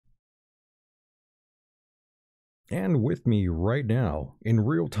And with me right now, in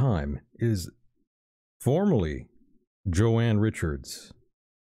real time, is formerly Joanne Richards.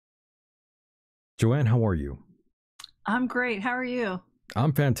 Joanne, how are you? I'm great. How are you?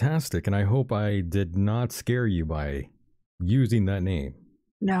 I'm fantastic, and I hope I did not scare you by using that name.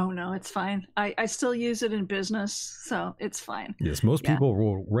 No, it's fine. I still use it in business, so it's fine. Yes, most Yeah, people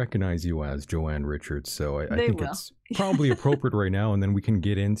will recognize you as Joanne Richards, so I they think will. it's probably appropriate right now, and then we can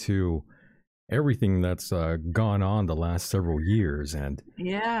get into everything that's gone on the last several years. And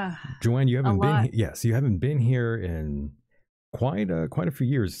Yeah, Joanne, you a haven't been lot. yes, you haven't been here in quite a few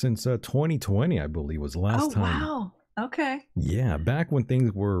years since 2020, I believe, was the Oh, last time. wow. Okay. Yeah, back when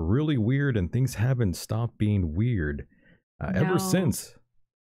things were really weird, and things haven't stopped being weird ever No. since.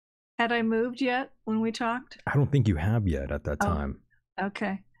 Had I moved yet when we talked? I don't think you have yet at that Oh, time.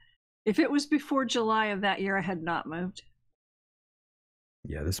 okay. If it was before July of that year, I had not moved.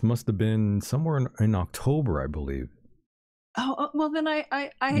 Yeah, this must have been somewhere in October, I believe. Well, then You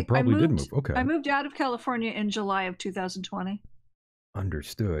I probably did moved. move. Okay. I moved out of California in July of 2020.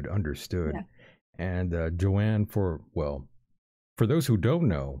 Understood, understood. Yeah, And Joanne, for those who don't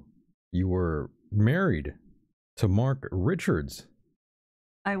know, you were married to Mark Richards.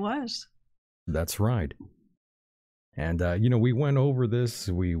 I was. That's right. And we went over this.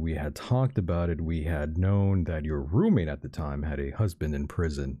 We had talked about it. We had known that your roommate at the time had a husband in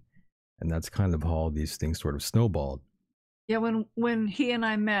prison, and that's kind of how all these things sort of snowballed. Yeah, when he and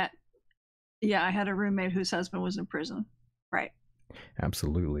I met, yeah, I had a roommate whose husband was in prison. Right.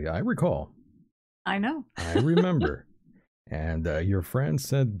 Absolutely, I recall. I know. I remember. And your friend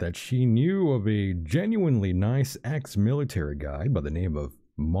said that she knew of a genuinely nice ex-military guy by the name of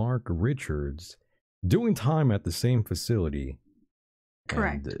Mark Richards doing time at the same facility. And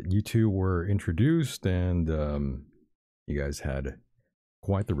Correct. you two were introduced, and you guys had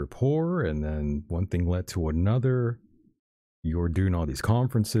quite the rapport. And then one thing led to another. You're doing all these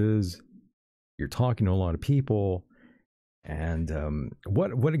conferences. You're talking to a lot of people. And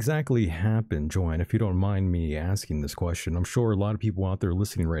what exactly happened, Joanne? If you don't mind me asking this question, I'm sure a lot of people out there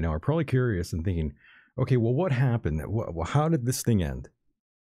listening right now are probably curious and thinking, okay, well, what happened? How did this thing end?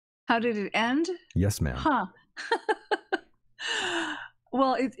 How did it end? Yes, ma'am. Huh.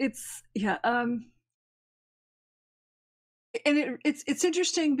 Well, it's yeah. And it's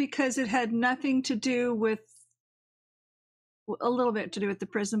interesting because it had nothing to do with a little bit to do with the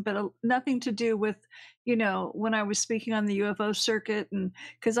prison, but nothing to do with, when I was speaking on the UFO circuit, and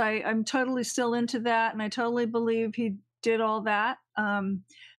because I'm totally still into that, and I totally believe he did all that.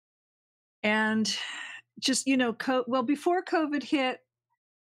 And just well, before COVID hit,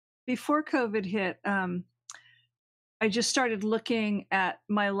 I just started looking at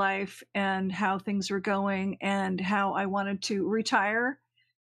my life and how things were going and how I wanted to retire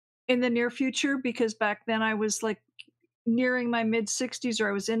in the near future, because back then I was like nearing my mid 60s, or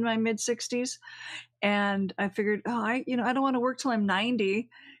I was in my mid 60s, and I figured, I don't want to work till I'm 90.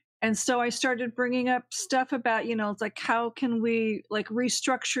 And so I started bringing up stuff about, it's like, how can we like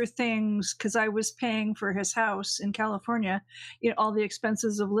restructure things? Because I was paying for his house in California, all the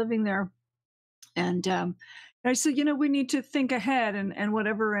expenses of living there. And I said, we need to think ahead and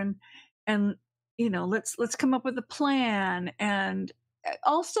whatever, and let's come up with a plan, and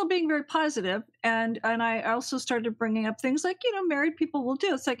all still being very positive. And I also started bringing up things like, married people will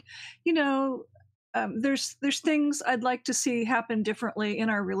do. It's like, there's things I'd like to see happen differently in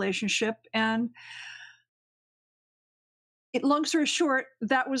our relationship. And long story short,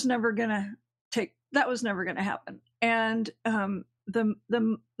 that was never gonna happen. And the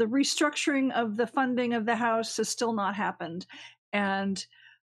restructuring of the funding of the house has still not happened. And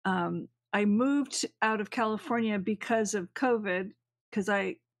I moved out of California because of COVID, because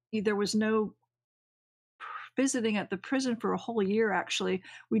there was no visiting at the prison for a whole year. Actually,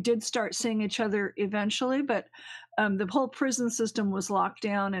 we did start seeing each other eventually, but the whole prison system was locked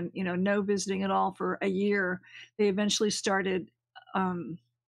down, and no visiting at all for a year. They eventually started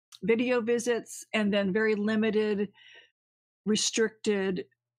video visits, and then very limited, restricted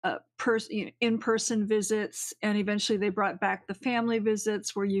in-person visits, and eventually they brought back the family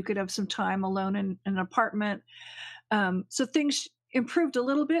visits where you could have some time alone in an apartment. So things improved a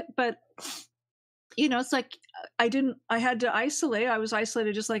little bit, but it's like I had to isolate. I was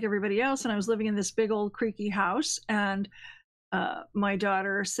isolated just like everybody else, and I was living in this big old creaky house. And my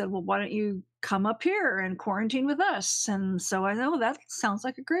daughter said, well, why don't you come up here and quarantine with us? And so I know that sounds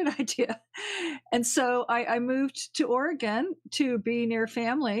like a great idea. And so I moved to Oregon to be near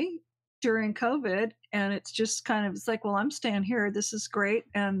family during COVID. And it's like, well, I'm staying here. This is great.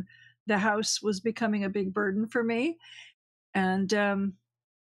 And the house was becoming a big burden for me. And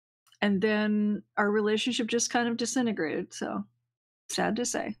And then our relationship just kind of disintegrated. So sad to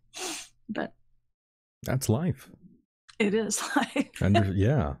say, but That's life. it is life. And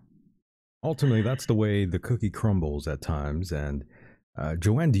yeah, ultimately, that's the way the cookie crumbles at times. And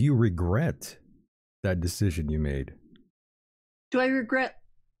Joanne, do you regret that decision you made? Do I regret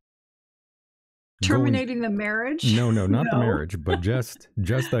terminating the marriage? No, not the No. marriage, but just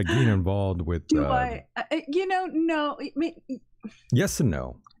like getting involved with. Do I? No. Yes and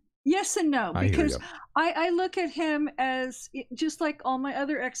no. Yes and no, I hear because you. I look at him as, just like all my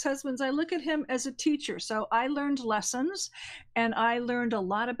other ex-husbands, I look at him as a teacher. So I learned lessons, and I learned a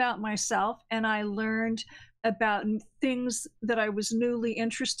lot about myself, and I learned about things that I was newly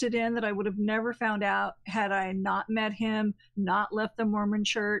interested in that I would have never found out had I not met him, not left the Mormon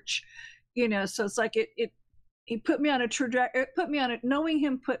church. So it's like he put me on a trajectory. Knowing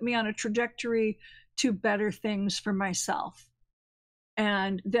him put me on a trajectory to better things for myself.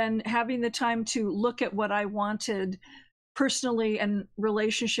 And then having the time to look at what I wanted personally and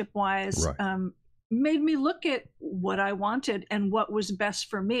relationship wise, Right. made me look at what I wanted and what was best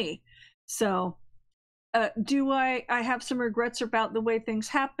for me. So do I have some regrets about the way things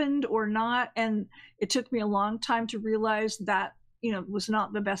happened or not? And it took me a long time to realize that, was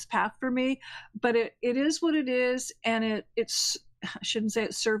not the best path for me, but it is what it is. And it's, I shouldn't say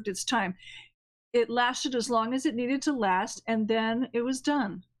it served its time. It lasted as long as it needed to last, and then it was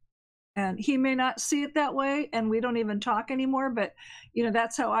done. And he may not see it that way, and we don't even talk anymore, but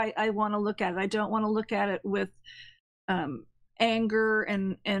that's how I want to look at it. I don't want to look at it with anger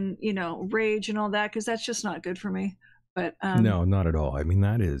and rage and all that, because that's just not good for me. But no, not at all. I mean,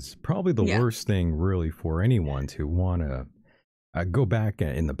 that is probably the worst thing really for anyone to want to go back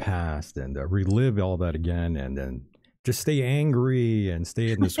in the past and relive all that again, and then just stay angry and stay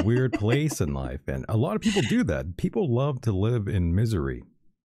in this weird place in life. And a lot of people do that. People love to live in misery.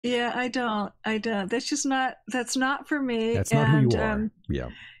 Yeah, I don't. That's not for me. That's not who you are. Yeah.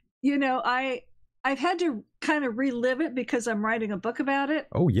 I've had to kind of relive it because I'm writing a book about it.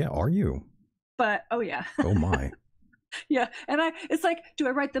 Oh yeah, are you? But oh yeah. Oh my. Yeah, and it's like, do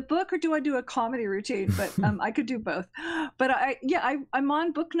I write the book or do I do a comedy routine? But I could do both. But I'm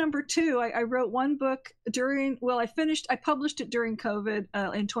on book number 2. I wrote one book I published it during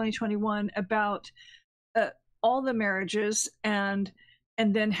COVID in 2021 about all the marriages and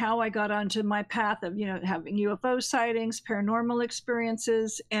then how I got onto my path of having UFO sightings, paranormal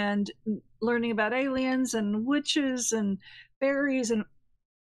experiences, and learning about aliens and witches and fairies and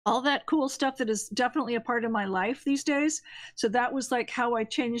all that cool stuff that is definitely a part of my life these days. So that was like how I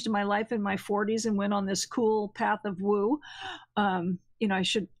changed my life in my 40s and went on this cool path of woo. And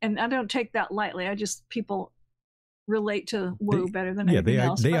I don't take that lightly. People relate to woo better than anything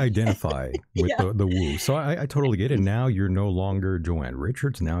else. They identify with the woo. So I totally get it. Now you're no longer Joanne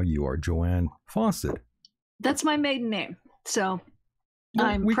Richards. Now you are Joanne Fawcett. That's my maiden name. So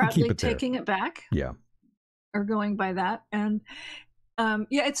I'm proudly taking it back. Yeah. Or going by that. And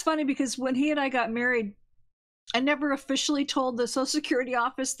it's funny because when he and I got married, I never officially told the Social Security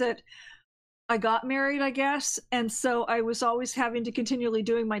office that I got married, I guess. And so I was always having to continually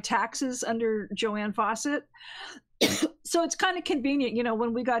doing my taxes under Joanne Fawcett. So it's kind of convenient,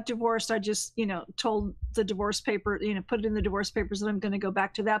 when we got divorced, I just, told the divorce paper, put it in the divorce papers that I'm going to go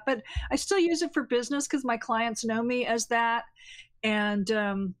back to that. But I still use it for business because my clients know me as that. And,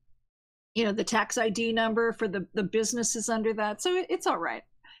 the tax ID number for the business is under that. So it's all right.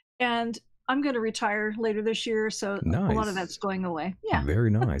 And I'm going to retire later this year. So nice. A lot of that's going away. Yeah. Very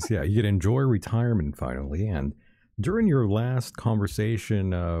nice. Yeah. You can enjoy retirement finally. And during your last conversation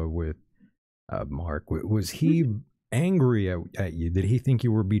with Mark, was he angry at you? Did he think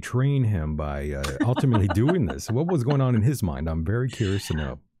you were betraying him by ultimately doing this? What was going on in his mind? I'm very curious to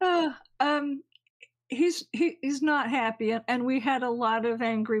know. He's not happy, and we had a lot of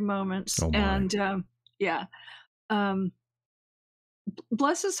angry moments. Oh my. And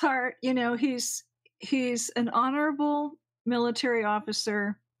bless his heart, he's an honorable military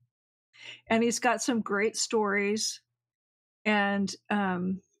officer, and he's got some great stories. And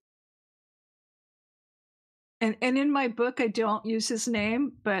in my book, I don't use his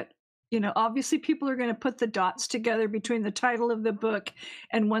name, but obviously people are going to put the dots together between the title of the book.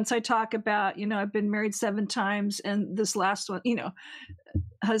 And once I talk about, I've been married 7 times, and this last one,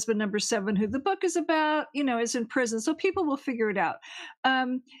 husband number 7, who the book is about, is in prison. So people will figure it out.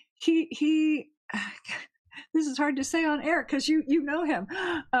 He this is hard to say on air because you know him.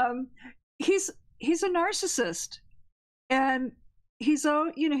 He's a narcissist, and he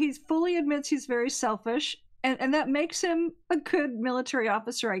fully admits he's very selfish. And that makes him a good military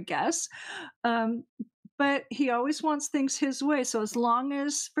officer, I guess. But but he always wants things his way. So as long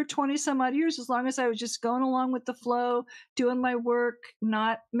as for 20 some odd years, as long as I was just going along with the flow, doing my work,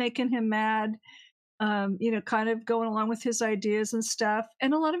 not making him mad, kind of going along with his ideas and stuff.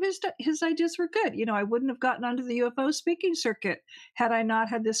 And a lot of his ideas were good. I wouldn't have gotten onto the UFO speaking circuit had I not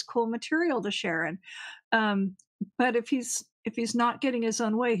had this cool material to share. And but if he's not getting his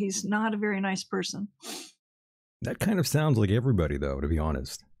own way, he's not a very nice person. That kind of sounds like everybody, though, to be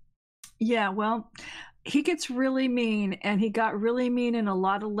honest. Yeah, well, he gets really mean, and he got really mean in a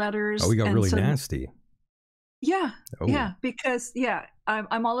lot of letters. Oh, he got really nasty. Yeah, yeah, because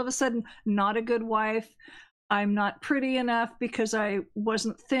I'm all of a sudden not a good wife. I'm not pretty enough because I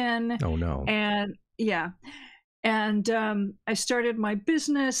wasn't thin. Oh no. And I started my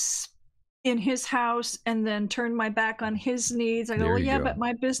business in his house and then turned my back on his needs. I go, well, yeah, but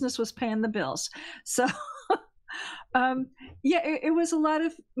my business was paying the bills. So it was a lot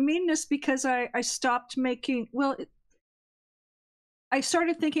of meanness because I stopped making, I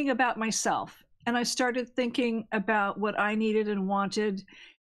started thinking about myself. And I started thinking about what I needed and wanted.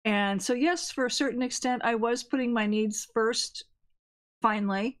 And so, yes, for a certain extent, I was putting my needs first,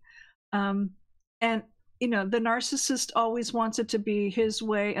 finally. And, the narcissist always wants it to be his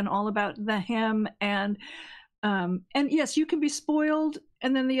way and all about the him. And yes, you can be spoiled.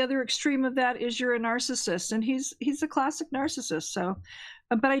 And then the other extreme of that is you're a narcissist. And he's a classic narcissist. So,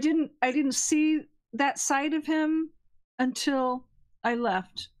 but I didn't see that side of him until I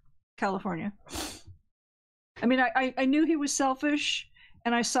left California. I mean, I knew he was selfish,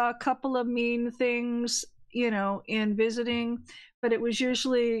 and I saw a couple of mean things, in visiting, but it was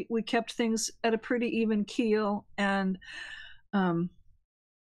usually we kept things at a pretty even keel, and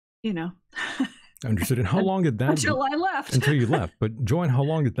Understood. And how long did that until I left? Until you left. But Joanne, how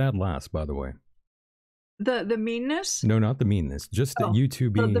long did that last, by the way? The meanness? No, not the meanness. Just you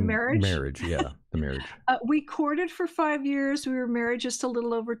two being the marriage. Yeah, the marriage. We courted for 5 years. We were married just a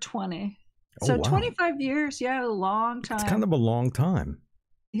little over 20. So wow. 25 years, a long time. It's kind of a long time.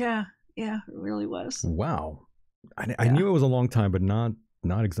 Yeah, it really was. Wow. I knew it was a long time, but not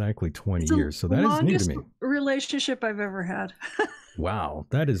exactly 20 years. So that is new to me. Relationship I've ever had. Wow,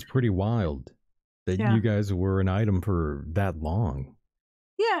 that is pretty wild that you guys were an item for that long.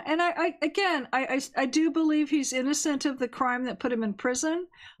 Yeah, and I do believe he's innocent of the crime that put him in prison.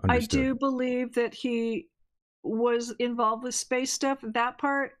 Understood. I do believe that he was involved with space stuff. That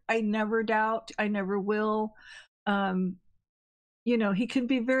part I never doubt. I never will. He can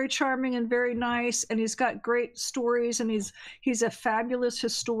be very charming and very nice, and he's got great stories, and he's a fabulous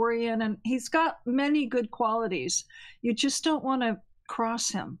historian, and he's got many good qualities. You just don't want to cross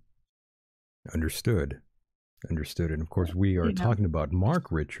him. Understood. And of course, we are talking about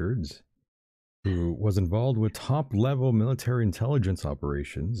Mark Richards, who was involved with top-level military intelligence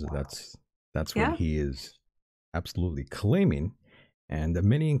operations. That's what he is absolutely claiming, and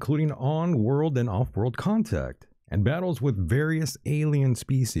many including on-world and off-world contact and battles with various alien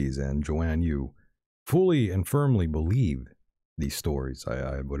species. And Joanne, you fully and firmly believe these stories,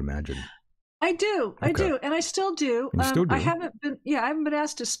 I would imagine. I do. Okay. I do. And I still do. Still do. I haven't been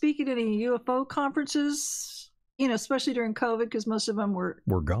asked to speak at any UFO conferences, especially during COVID, because most of them were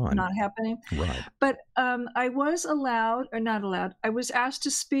gone, not happening. Right. But I was I was asked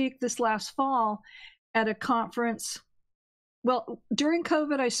to speak this last fall at a conference. Well, during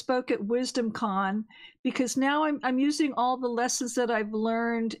COVID, I spoke at Wisdom Con because now I'm using all the lessons that I've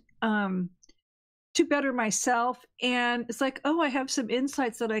learned to better myself. And it's like, I have some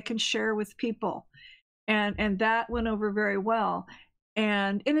insights that I can share with people. And that went over very well.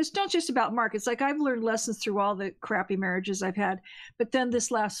 And it's not just about Mark. It's like I've learned lessons through all the crappy marriages I've had. But then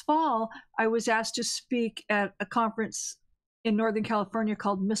this last fall, I was asked to speak at a conference in Northern California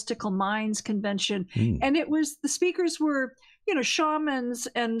called Mystical Minds Convention. And the speakers were, shamans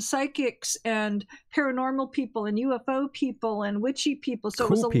and psychics and paranormal people and UFO people and witchy people. So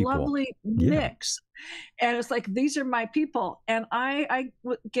cool it was a lovely mix. And it's like, these are my people. And I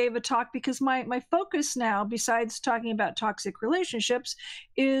gave a talk because my focus now, besides talking about toxic relationships,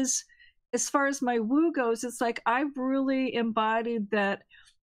 is as far as my woo goes, it's like I've really embodied that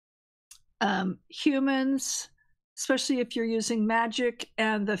humans, especially if you're using magic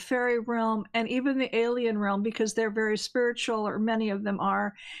and the fairy realm and even the alien realm, because they're very spiritual, or many of them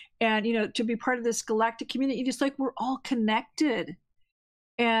are. And, to be part of this galactic community, it's like we're all connected.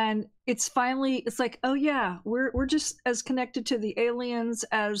 And it's like, oh yeah, we're just as connected to the aliens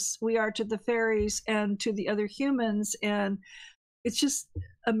as we are to the fairies and to the other humans. And it's just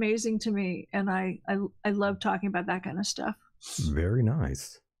amazing to me. And I love talking about that kind of stuff. Very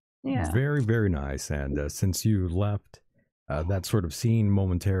nice. Yeah. Very, very nice. And since you left that sort of scene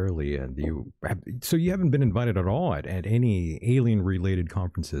momentarily, and so you haven't been invited at all at any alien related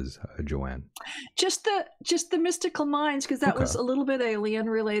conferences, Joanne? Just the Mystical Minds, because that was a little bit alien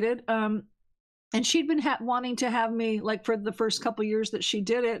related. And she'd been wanting to have me, like, for the first couple years that she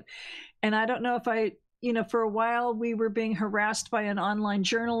did it. And I don't know if for a while we were being harassed by an online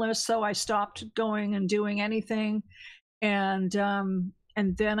journalist, so I stopped going and doing anything. And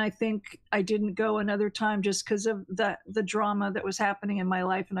then I think I didn't go another time just because of the drama that was happening in my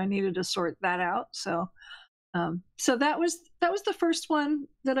life, and I needed to sort that out. So that was the first one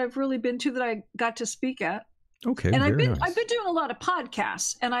that I've really been to that I got to speak at. Okay, and I've been doing a lot of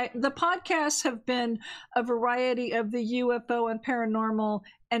podcasts, and the podcasts have been a variety of the UFO and paranormal,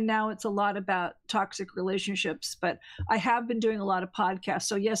 and now it's a lot about toxic relationships. But I have been doing a lot of podcasts,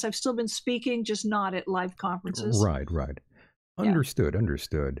 so yes, I've still been speaking, just not at live conferences. Right.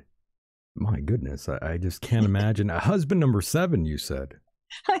 Understood. My goodness, I just can't imagine. Husband number 7, you said.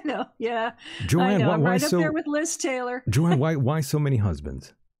 I know, yeah. Joanne, I'm why right so? Up there with Liz Taylor. Joanne, why so many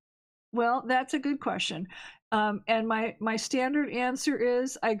husbands? Well, that's a good question. And my standard answer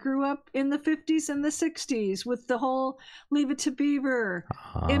is I grew up in the 50s and the 60s with the whole Leave It to Beaver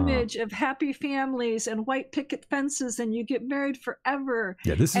image of happy families and white picket fences, and you get married forever.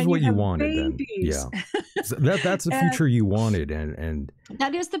 Yeah, this is what you wanted babies. Then. Yeah, so that's the future you wanted, and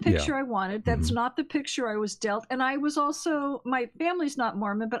that is the picture I wanted. That's not the picture I was dealt. And I was also, my family's not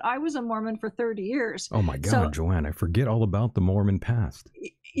Mormon, but I was a Mormon for 30 years. Oh my God, Joanne, I forget all about the Mormon past.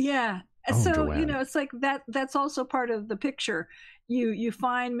 Yeah. Oh, so Joanne. It's like that's also part of the picture. You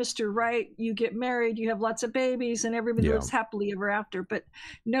find Mr. Right, you get married, you have lots of babies, and everybody lives happily ever after. But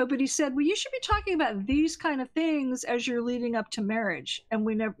nobody said, well, you should be talking about these kind of things as you're leading up to marriage, and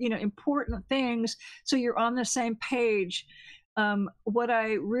we never, important things, so you're on the same page. What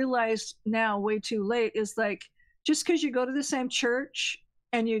I realized now, way too late, is like, just because you go to the same church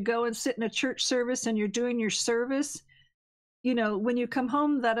and you go and sit in a church service and you're doing your service, when you come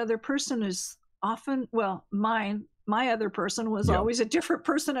home, that other person is often, well, my other person was always a different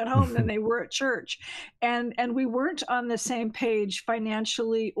person at home than they were at church. And we weren't on the same page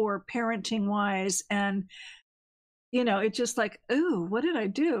financially or parenting wise. And, it's just like, ooh, what did I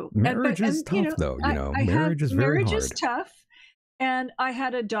do? Marriage is tough, though. Marriage is very hard. Marriage is tough. And I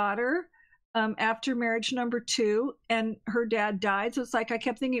had a daughter after marriage number 2, and her dad died. So it's like I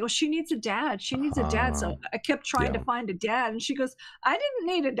kept thinking, well, she needs a dad. She needs a dad. So I kept trying to find a dad. And she goes, I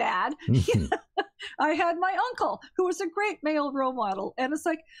didn't need a dad. I had my uncle, who was a great male role model. And it's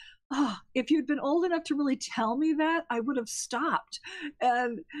like, oh, if you'd been old enough to really tell me that, I would have stopped.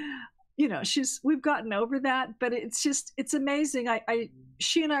 And we've gotten over that, but it's amazing.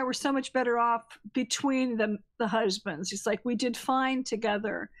 She and I were so much better off between the husbands. It's like we did fine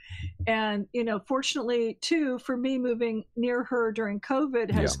together. And, fortunately too, for me, moving near her during COVID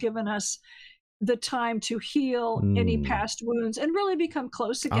has given us the time to heal any past wounds and really become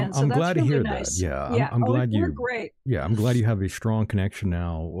close again. I'm that's glad really to hear nice. that. Yeah. I'm glad we're great. Yeah. I'm glad you have a strong connection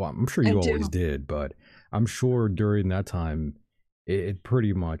now. Well, I'm sure you always did, but I'm sure during that time, it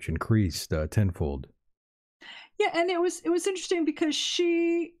pretty much increased tenfold. Yeah, and it was interesting because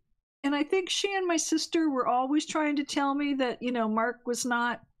I think she and my sister were always trying to tell me that Mark was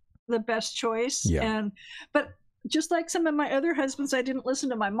not the best choice. Yeah. But just like some of my other husbands, I didn't listen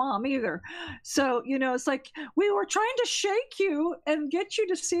to my mom either. So it's like we were trying to shake you and get you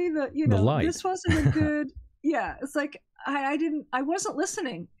to see that the light. This wasn't a good. Yeah, it's like I wasn't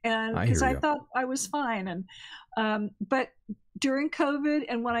listening, and because I thought I was fine, and but during COVID,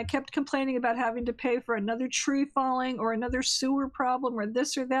 and when I kept complaining about having to pay for another tree falling or another sewer problem or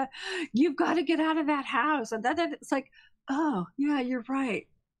this or that, you've got to get out of that house, and that it's like, oh yeah, you're right.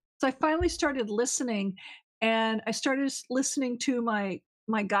 So I finally started listening, and I started listening to my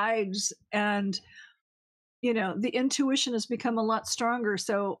guides, and the intuition has become a lot stronger.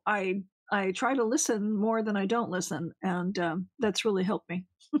 So I try to listen more than I don't listen, and that's really helped me.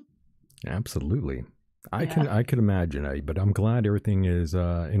 Absolutely. I can imagine, but I'm glad everything is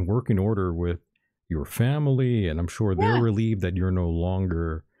in working order with your family, and I'm sure they're relieved that you're no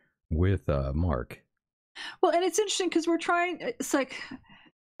longer with Mark. Well, and it's interesting because it's like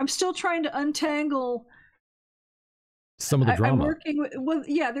I'm still trying to untangle some of the drama. I'm working with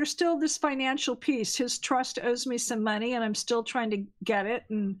there's still this financial piece. His trust owes me some money, and I'm still trying to get it,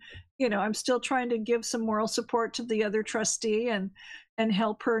 and I'm still trying to give some moral support to the other trustee and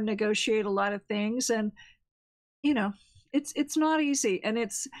help her negotiate a lot of things. And it's not easy, and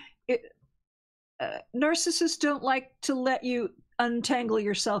narcissists don't like to let you untangle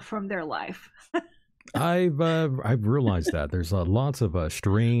yourself from their life. I've realized that there's lots of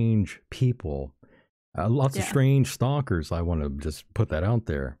strange people Lots of Yeah. strange stalkers. I want to just put that out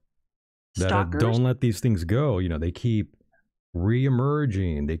there. That Stalkers? don't let these things go. You know, they keep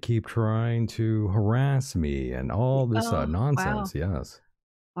re-emerging. They keep trying to harass me and all this Oh, wow. nonsense. Yes,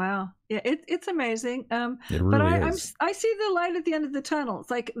 Wow. Yeah, it's amazing. it But really is. I see the light at the end of the tunnel.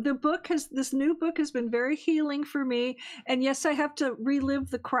 It's like this new book has been very healing for me. And yes, I have to relive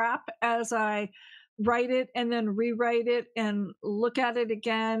the crap as I write it and then rewrite it and look at it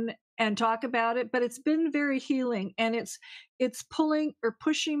again and talk about it. But it's been very healing, and it's pulling or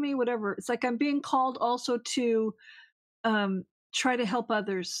pushing me, whatever. It's like I'm being called also to um, try to help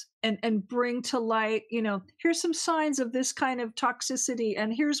others and bring to light, here's some signs of this kind of toxicity,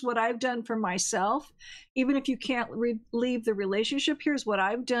 and here's what I've done for myself. Even if you can't leave the relationship, here's what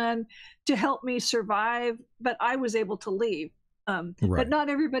I've done to help me survive. But I was able to leave. But Right. not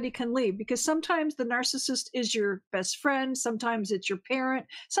everybody can leave, because sometimes the narcissist is your best friend, sometimes it's your parent,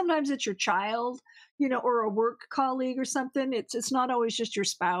 sometimes it's your child, or a work colleague or something. It's not always just your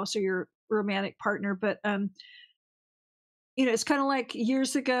spouse or your romantic partner. But it's kind of like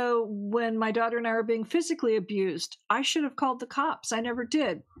years ago when my daughter and I were being physically abused. I should have called the cops. I never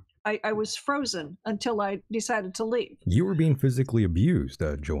did. I was frozen until I decided to leave. You were being physically abused,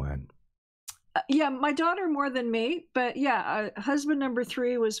 Joanne. Yeah, my daughter more than me, but yeah, husband number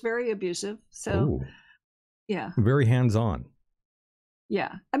 3 was very abusive. So, Ooh, yeah, very hands-on.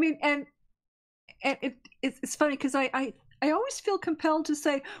 yeah. I mean, and it's funny because I always feel compelled to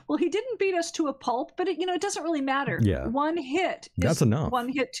say, well, he didn't beat us to a pulp, but it doesn't really matter. Yeah. One hit That's is enough. one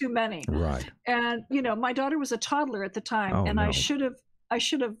hit too many. Right. And my daughter was a toddler at the time, Oh, and no. I should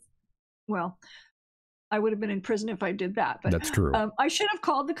have, well, I would have been in prison if I did that. But That's true. I should have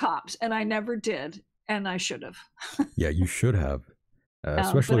called the cops, and I never did, and I should have. Yeah, you should have.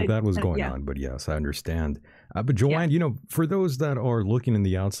 Especially if that was going yeah. on. But yes, I understand. But Joanne, for those that are looking in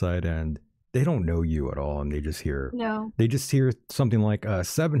the outside and they don't know you at all, and they just hear something like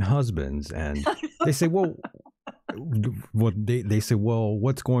 7 husbands, and they say, well, they say, well,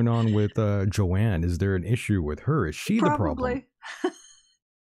 what's going on with Joanne? Is there an issue with her? Is she the problem?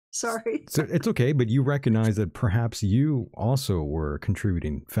 Sorry. So it's okay, but you recognize that perhaps you also were a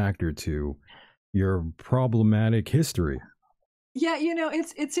contributing factor to your problematic history. Yeah,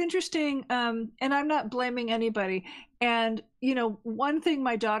 it's interesting, and I'm not blaming anybody. And one thing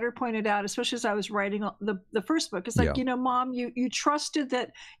my daughter pointed out, especially as I was writing the first book, is like, Mom, you trusted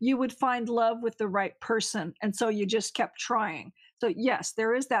that you would find love with the right person, and so you just kept trying. So yes,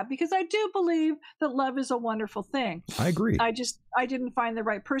 there is that, because I do believe that love is a wonderful thing. I agree. I didn't find the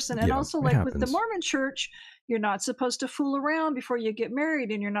right person. And also, like with the Mormon church, you're not supposed to fool around before you get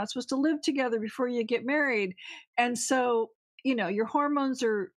married, and you're not supposed to live together before you get married. And so, your hormones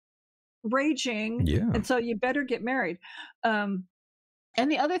are raging, and so you better get married. And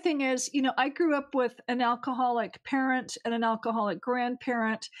the other thing is, I grew up with an alcoholic parent and an alcoholic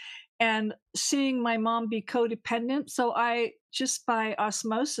grandparent, and seeing my mom be codependent. So I just by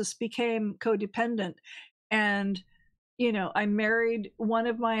osmosis became codependent. And, I married one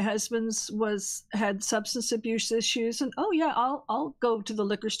of my husbands had substance abuse issues, and I'll go to the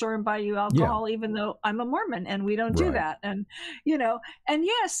liquor store and buy you alcohol, even though I'm a Mormon and we don't do that. And, and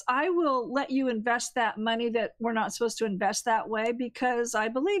yes, I will let you invest that money that we're not supposed to invest that way because I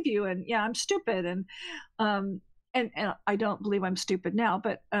believe you. And yeah, I'm stupid. And I don't believe I'm stupid now,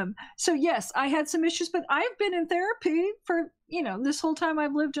 but so yes, I had some issues, but I've been in therapy for this whole time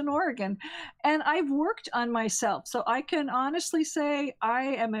I've lived in Oregon, and I've worked on myself. So I can honestly say I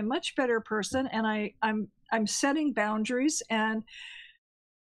am a much better person, and I'm setting boundaries, and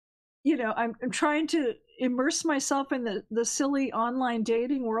I'm trying to immerse myself in the silly online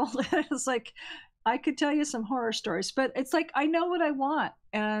dating world. It's like I could tell you some horror stories, but it's like I know what I want,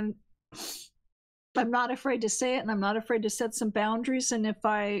 and I'm not afraid to say it, and I'm not afraid to set some boundaries. And if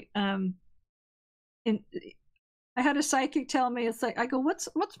I had a psychic tell me, it's like, I go, what's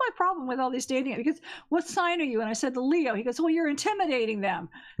my problem with all these dating? Because what sign are you? And I said, the Leo. He goes, well, you're intimidating them.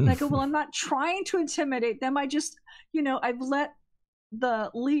 And I go, well, I'm not trying to intimidate them. I just, I've let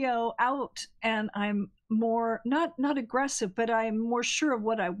the Leo out, and I'm more not aggressive, but I'm more sure of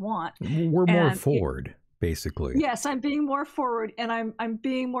what I want. We're more forward. Basically, yes, I'm being more forward, and I'm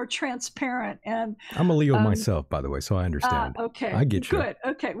being more transparent. And I'm a Leo myself, by the way, so I understand. Okay, I get you. Good.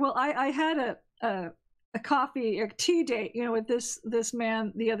 Okay. Well, I had a coffee or tea date, with this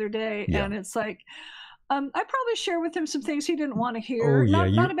man the other day, and it's like, I probably share with him some things he didn't want to hear. Oh yeah,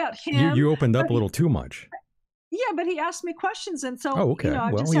 not about him. You opened up a little too much. Yeah, but he asked me questions, and so I well,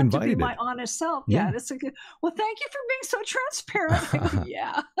 just have to be my honest self. Yeah, it's like, well, thank you for being so transparent. I go,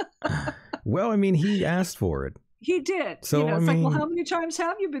 yeah. Well, I mean, he asked for it. He did. So I It's like, well, mean, how many times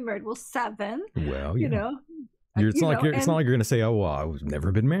have you been married? Well, 7. well, You yeah. know, It's not like it's not and like you're gonna say, "Oh, well, I've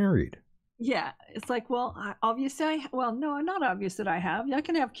never been married." yeah, it's like, well, obviously, well, no, I'm not obvious that I have. I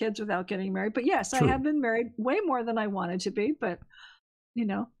can have kids without getting married, but yes, I True. have been married way more than I wanted to be. But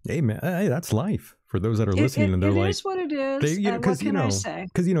Hey, man, hey, that's life. For those that are listening, and they're it like, is what it is. they, And what can I say?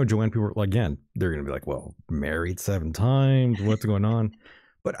 because Joanne, people are, again, they're gonna be like, "Well, married 7 times, what's going on?"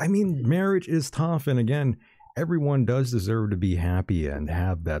 But I mean, marriage is tough, and again, everyone does deserve to be happy and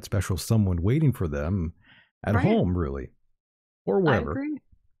have that special someone waiting for them at Right. home, really, or I wherever. agree.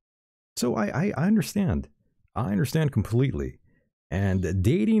 So I understand. I understand completely. And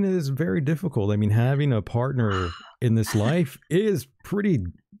dating is very difficult. I mean, having a partner in this life is pretty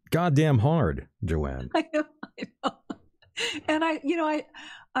goddamn hard, Joanne. I know, I know. And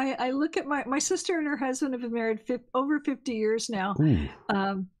I look at my sister and her husband have been married over 50 years now. Ooh,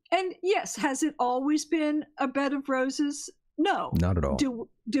 And yes, has it always been a bed of roses? No. not at all. Do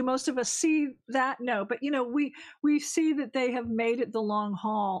most of us see that? No. But we see that they have made it the long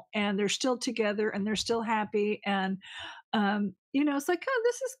haul, and they're still together, and they're still happy, and it's like, oh,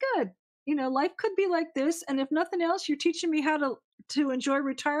 this is good. Life could be like this, and if nothing else, you're teaching me how to enjoy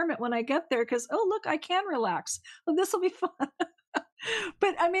retirement when I get there, because, oh, look, I can relax. Well, this will be fun.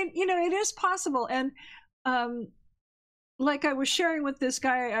 But I mean, it is possible. And like I was sharing with this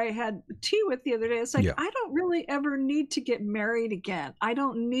guy I had tea with the other day, it's like, Yeah. I don't really ever need to get married again. I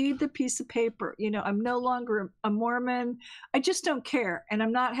don't need the piece of paper. I'm no longer a Mormon. I just don't care. And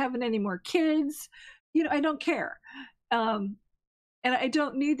I'm not having any more kids. I don't care. And I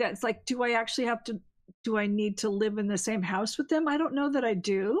don't need that. It's like, do I need to live in the same house with them? I don't know that I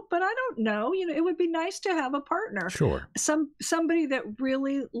do, but I don't know. It would be nice to have a partner. Sure. Somebody that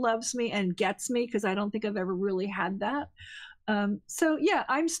really loves me and gets me, because I don't think I've ever really had that. So yeah,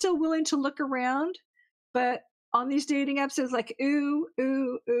 I'm still willing to look around, but on these dating apps, it's like, ooh,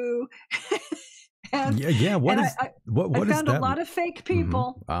 ooh, ooh. And Yeah. What is found that? a lot of fake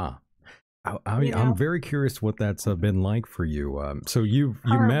people. I'm very curious what that's been like for you. So you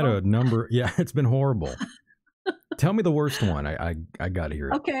met a number. Yeah, it's been horrible. Tell me the worst one. I got to hear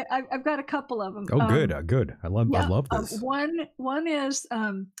it. Okay, I've got a couple of them. Oh, good, good. I love this. One is,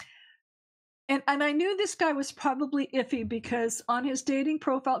 and I knew this guy was probably iffy, because on his dating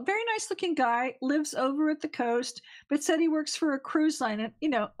profile, very nice looking guy, lives over at the coast, but said he works for a cruise line.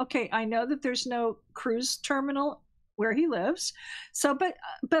 And okay, I know that there's no cruise terminal where he lives, so but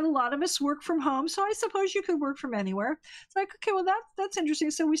a lot of us work from home, so I suppose you could work from anywhere. It's like, okay, well, that's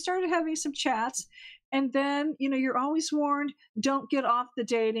interesting. So we started having some chats, and then you're always warned, don't get off the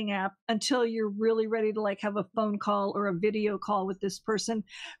dating app until you're really ready to have a phone call or a video call with this person.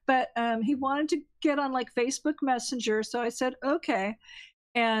 But he wanted to get on Facebook Messenger, so I said okay.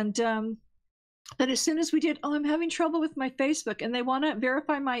 And but as soon as we did, oh, I'm having trouble with my Facebook, and they want to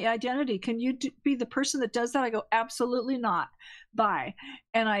verify my identity. Can you be the person that does that? I go, absolutely not. Bye.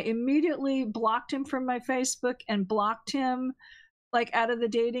 And I immediately blocked him from my Facebook and blocked him out of the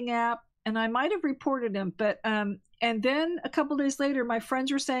dating app. And I might have reported him, but and then a couple days later, my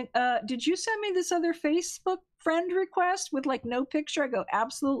friends were saying, did you send me this other Facebook friend request with no picture? I go,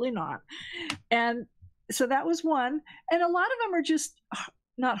 absolutely not. And so that was one. And a lot of them are just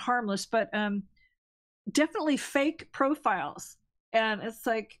not harmless, but definitely fake profiles. And it's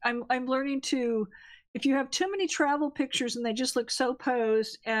like, I'm learning to, if you have too many travel pictures and they just look so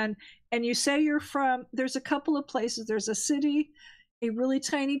posed, and you say you're from, there's a couple of places, there's a city, a really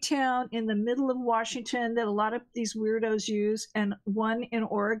tiny town in the middle of Washington that a lot of these weirdos use, and one in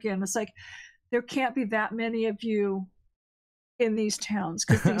Oregon. It's like, there can't be that many of you in these towns,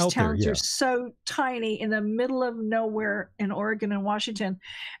 because these towns are so tiny in the middle of nowhere in Oregon and Washington.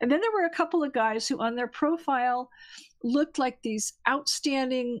 And then there were a couple of guys who on their profile looked like these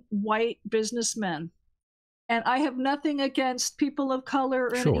outstanding white businessmen. And I have nothing against people of color.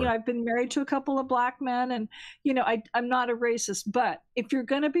 And, I've been married to a couple of black men, and, I'm not a racist. But if you're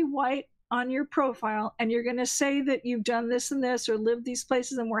going to be white on your profile, and you're going to say that you've done this and this or lived these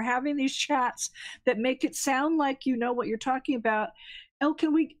places, and we're having these chats that make it sound like you know what you're talking about, oh,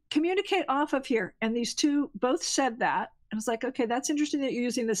 can we communicate off of here? And these two both said that. And it's like, okay, that's interesting that you're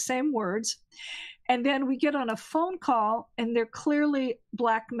using the same words. And then we get on a phone call, and they're clearly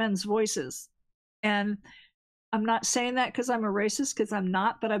black men's voices. And I'm not saying that because I'm a racist, because I'm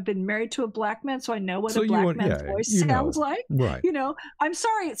not, but I've been married to a black man, so I know what a black man's voice sounds like. Right. I'm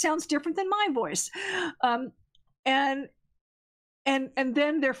sorry, it sounds different than my voice. And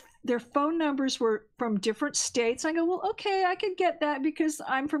then their phone numbers were from different states. I go, well, okay, I could get that because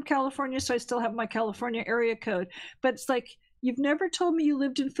I'm from California, so I still have my California area code. But it's like, you've never told me you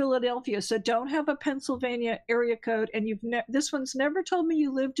lived in Philadelphia, so don't have a Pennsylvania area code. And this one's never told me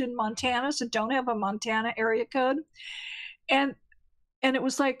you lived in Montana, so don't have a Montana area code. And it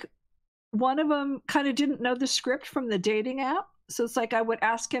was like one of them kind of didn't know the script from the dating app. So it's like I would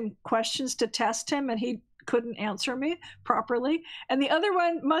ask him questions to test him, and he couldn't answer me properly. And the other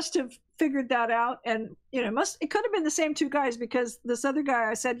one must have figured that out, and it could have been the same two guys, because this other guy,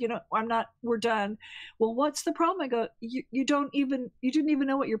 I said, we're done. Well, what's the problem? I go, you didn't even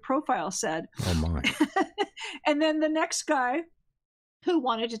know what your profile said. Oh my. And then the next guy who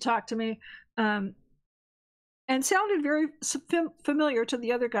wanted to talk to me, and sounded very familiar to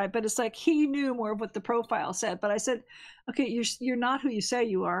the other guy, but it's like he knew more of what the profile said. But I said, okay, you're not who you say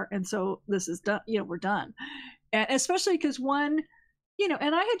you are, and so this is done. We're done. And especially because one,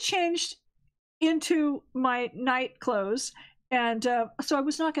 and I had changed into my night clothes, and so I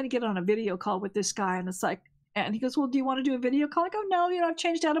was not going to get on a video call with this guy. And it's like, and he goes, well, do you want to do a video call? I go, no, I've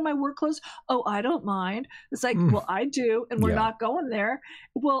changed out of my work clothes. Oh, I don't mind. It's like, well, I do, and we're not going there.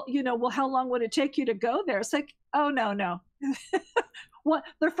 Well, how long would it take you to go there? It's like, oh, no. What,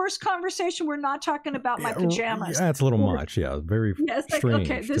 the first conversation, we're not talking about my pajamas. Yeah, it's a little much. Yeah, very it's like, strange.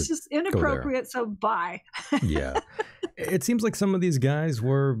 Okay, this is inappropriate, so bye. Yeah. It seems like some of these guys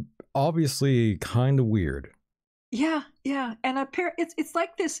were obviously kind of weird. Yeah. And it's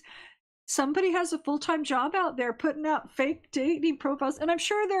like this. Somebody has a full-time job out there putting out fake dating profiles. And I'm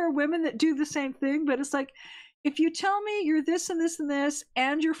sure there are women that do the same thing, but it's like, if you tell me you're this and this and this,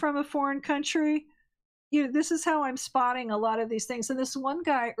 and you're from a foreign country, this is how I'm spotting a lot of these things. And this one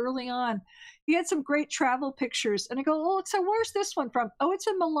guy early on, he had some great travel pictures. And I go, oh, so where's this one from? Oh, it's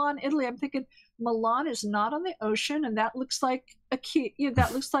in Milan, Italy. I'm thinking, Milan is not on the ocean. And that looks like a key.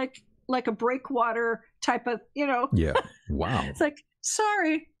 That looks like a breakwater type of, Yeah. Wow. It's like,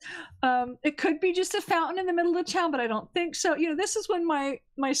 sorry, it could be just a fountain in the middle of town, but I don't think so. This is when my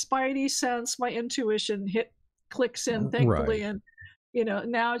spidey sense, my intuition clicks in, thankfully. Right.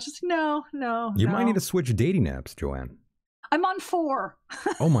 And now it's just no. You might need to switch dating apps, Joanne. I'm on 4.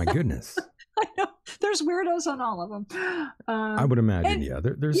 Oh my goodness. I know there's weirdos on all of them. I would imagine.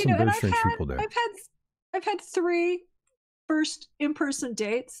 There's some very strange people there. I've had 3 first in-person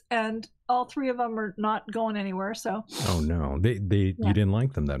dates, and all 3 of them are not going anywhere. So. Oh no, you didn't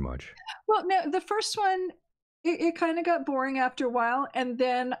like them that much. Well, no, the first one, it kind of got boring after a while, and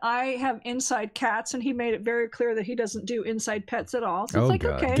then I have inside cats, and he made it very clear that he doesn't do inside pets at all. So it's like,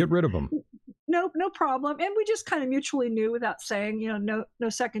 God. Okay, Get rid of them. No problem. And we just kind of mutually knew without saying, no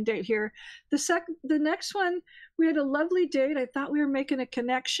second date here. The next one, we had a lovely date. I thought we were making a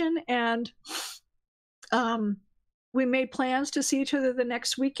connection, and we made plans to see each other the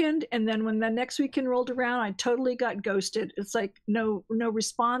next weekend. And then when the next weekend rolled around, I totally got ghosted. It's like, no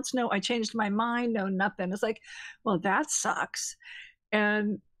response. No, I changed my mind. No, nothing. It's like, well, that sucks.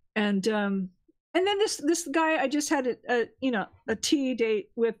 And then this guy I just had a tea date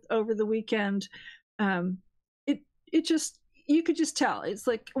with over the weekend. It just, you could just tell. It's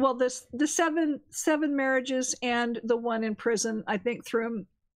like, well, the seven marriages and the one in prison, I think threw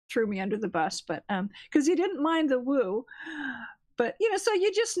me under the bus, but because he didn't mind the woo, but so you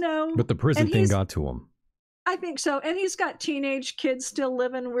just know. But the prison thing got to him. I think so. And he's got teenage kids still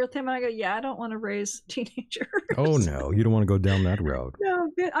living with him. And I go, yeah, I don't want to raise teenagers. Oh no, you don't want to go down that road. No,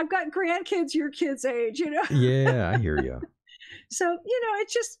 I've got grandkids your kids' age, Yeah, I hear you. So,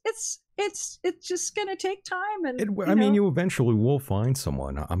 it's just going to take time. And I mean, you eventually will find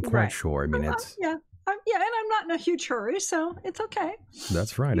someone. I'm quite sure. I mean, it's. Yeah. And I'm not in a huge hurry, so it's okay.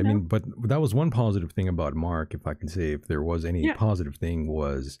 That's right. I mean, but that was one positive thing about Mark, if I can say, if there was any positive thing,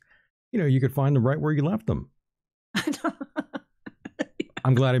 was, you could find them right where you left them.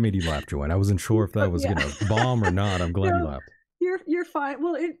 I'm glad I made you laugh, Joanne. I wasn't sure if that was going to bomb or not. I'm glad you laughed. You're fine.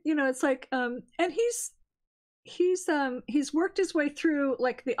 Well, it's like, and he's worked his way through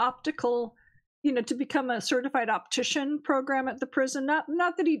like the optical, to become a certified optician program at the prison. Not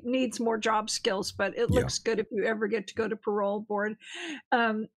that he needs more job skills, but it looks good if you ever get to go to parole board.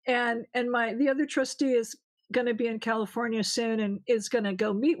 And the other trustee is going to be in California soon and is going to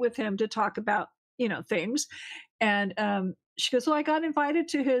go meet with him to talk about, things. And she goes, well, I got invited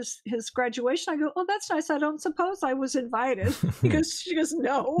to his graduation. I go, oh, that's nice. I don't suppose I was invited. She goes,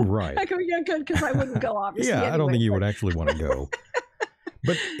 no. Right. I go, yeah, good, because I wouldn't go, obviously. Yeah, anyway, I don't think you would actually want to go.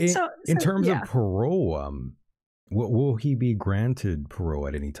 But in terms of parole, will he be granted parole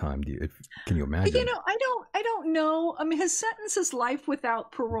at any time? Can you imagine? I don't know. I mean, his sentence is life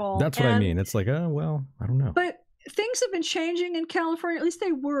without parole. That's what I mean. It's like, I don't know. But things have been changing in California. At least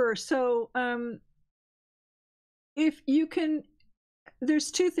they were. So, if you can,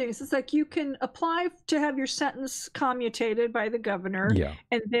 there's two things. It's like you can apply to have your sentence commutated by the governor, Yeah.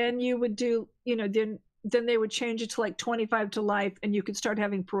 and then you would do, then they would change it to like 25 to life, and you could start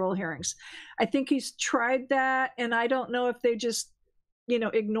having parole hearings. I think he's tried that, and I don't know if they just,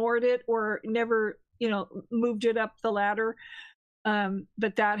 ignored it or never, moved it up the ladder.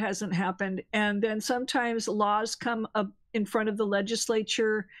 But that hasn't happened. And then sometimes laws come up in front of the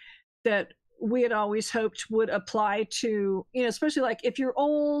legislature that we had always hoped would apply to, especially like if you're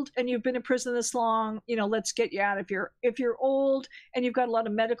old and you've been in prison this long, let's get you out of here. If you're old and you've got a lot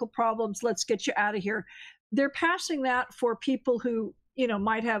of medical problems, let's get you out of here. They're passing that for people who,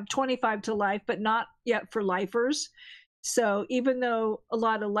 might have 25 to life, but not yet for lifers. So even though a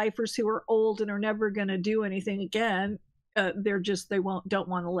lot of lifers who are old and are never going to do anything again, they don't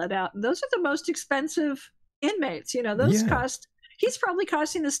want to let out. And those are the most expensive inmates. Those cost. He's probably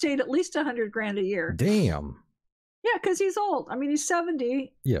costing the state at least $100,000 a year. Damn. Yeah, because he's old. I mean, he's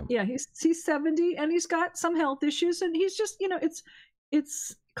 70. Yeah, he's 70, and he's got some health issues, and he's just,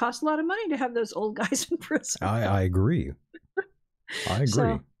 it's costs a lot of money to have those old guys in prison. I agree. I agree.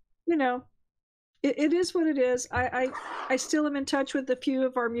 So, it is what it is. I still am in touch with a few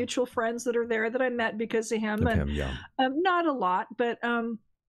of our mutual friends that are there that I met because of him. Not a lot, but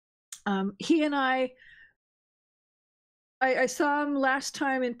he and I saw him last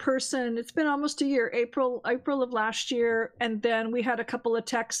time in person. It's been almost a year, April of last year, and then we had a couple of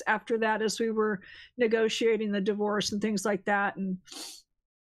texts after that as we were negotiating the divorce and things like that, and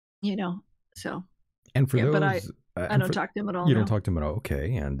so. And for those, but I don't talk to him at all. You don't talk to him at all.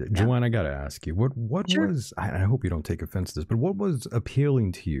 Okay. And Joanne, I got to ask you, what was, I hope you don't take offense to this, but what was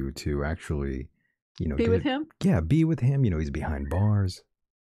appealing to you to actually, be with him? Yeah, be with him. He's behind bars.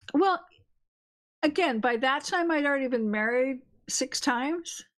 Well, again, by that time I'd already been married 6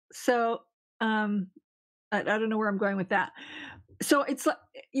 times. So I don't know where I'm going with that. So it's like,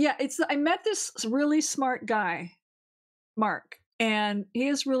 I met this really smart guy, Mark. And he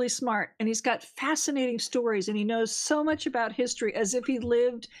is really smart, and he's got fascinating stories, and he knows so much about history as if he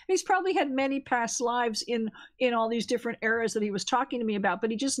lived. He's probably had many past lives in all these different eras that he was talking to me about,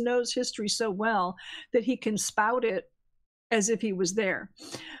 but he just knows history so well that he can spout it as if he was there.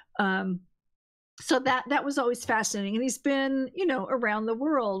 So that was always fascinating. And he's been, around the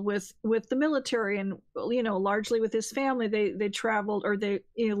world with the military, and, largely with his family. They traveled, or they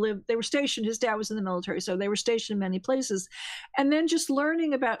were stationed. His dad was in the military, so they were stationed in many places. And then just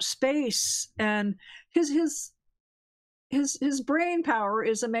learning about space, and his brain power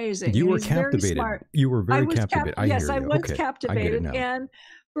is amazing. You were captivated. You were very captivated. I was captivated. And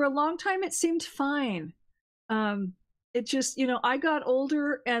for a long time, it seemed fine. It just, I got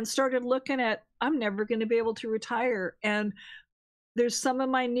older and started looking at, I'm never going to be able to retire. And there's some of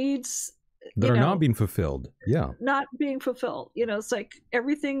my needs that are not being fulfilled. Yeah. Not being fulfilled. It's like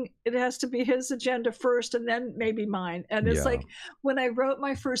everything, it has to be his agenda first, and then maybe mine. And it's like when I wrote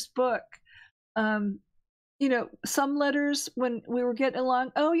my first book, some letters when we were getting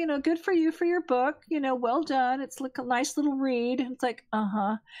along, good for you for your book, well done. It's like a nice little read. It's like,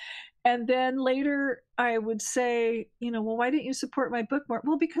 And then later I would say, well, why didn't you support my book more?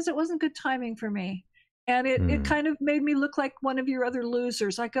 Well, because it wasn't good timing for me. And it kind of made me look like one of your other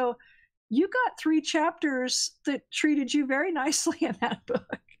losers. I go, you got 3 chapters that treated you very nicely in that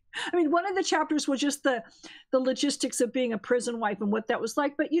book. I mean, one of the chapters was just the logistics of being a prison wife and what that was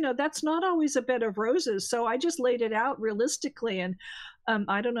like. But, that's not always a bed of roses. So I just laid it out realistically. And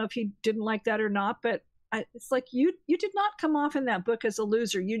I don't know if he didn't like that or not, but it's like you did not come off in that book as a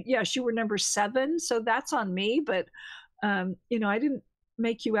loser. You were number 7, so that's on me. But I didn't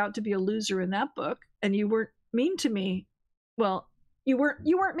make you out to be a loser in that book, and you weren't mean to me. Well, you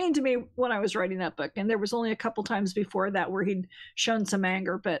weren't mean to me when I was writing that book, and there was only a couple times before that where he'd shown some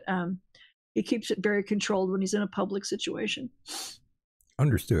anger, but he keeps it very controlled when he's in a public situation.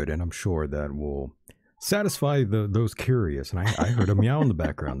 Understood, and I'm sure that will satisfy those curious. And I heard a meow in the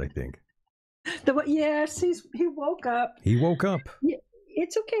background, I think. Yes, he woke up. He woke up. Yeah,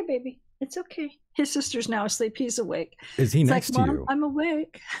 it's okay, baby. It's okay. His sister's now asleep. He's awake. Is he next to you? I'm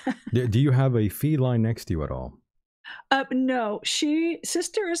awake. Do you have a feline next to you at all? No.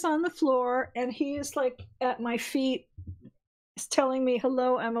 Sister is on the floor, and he is like at my feet, telling me,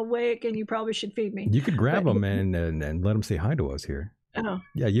 "Hello, I'm awake, and you probably should feed me." You could grab him and let him say hi to us here. Oh,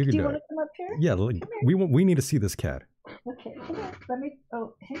 yeah, you could. Do you want to come up here? Yeah, we need to see this cat. Okay, let me.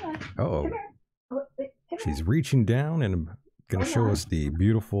 Oh, hang on. Oh, she's reaching down, and I'm going to show us the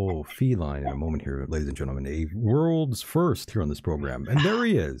beautiful feline in a moment here, ladies and gentlemen. A world's first here on this program, and there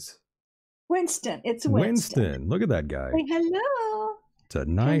he is. Winston, it's Winston. Look at that guy. Say hello. It's a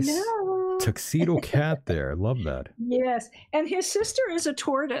nice tuxedo cat there. I love that. Yes, and his sister is a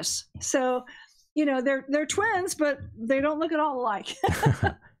tortoise. So, they're twins, but they don't look at all alike.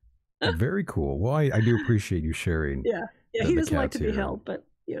 Very cool. Well, I do appreciate you sharing. Yeah, he doesn't like to be held, but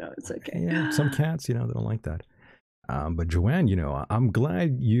it's okay. Yeah, some cats, they don't like that. But Joanne, I'm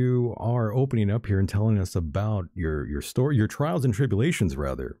glad you are opening up here and telling us about your story, your trials and tribulations,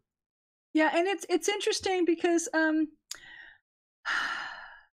 rather. Yeah, and it's interesting because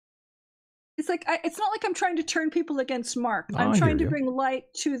it's like it's not like I'm trying to turn people against Mark. I'm trying to bring light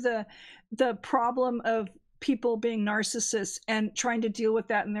to the problem of people being narcissists and trying to deal with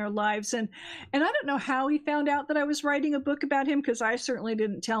that in their lives. And I don't know how he found out that I was writing a book about him, because I certainly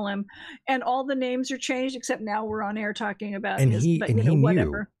didn't tell him. And all the names are changed, except now we're on air talking about he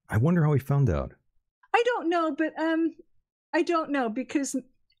knew. I wonder how he found out. I don't know, but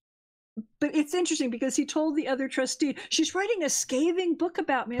but it's interesting because he told the other trustee, she's writing a scathing book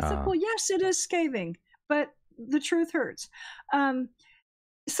about me. It's like, well, yes, it is scathing, but the truth hurts.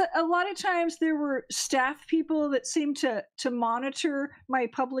 So a lot of times there were staff people that seemed to monitor my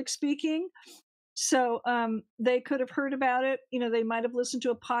public speaking. So they could have heard about it. They might have listened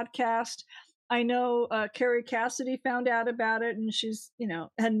to a podcast. I know Carrie Cassidy found out about it, and she's,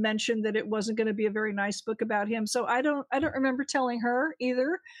 had mentioned that it wasn't going to be a very nice book about him. So I don't remember telling her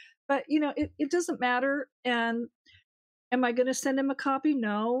either. But, it doesn't matter. And am I going to send him a copy?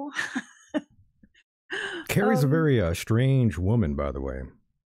 No. Carrie's a very strange woman, by the way.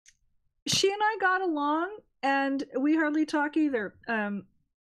 She and I got along, and we hardly talk either.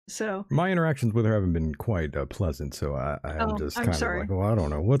 So my interactions with her haven't been quite pleasant. So I'm just kind of like, well, I don't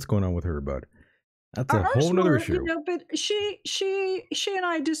know what's going on with her, but that's a whole nother issue. But she and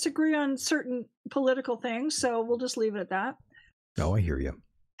I disagree on certain political things, so we'll just leave it at that. Oh, I hear you.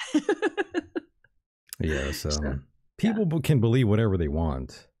 Yes, people can believe whatever they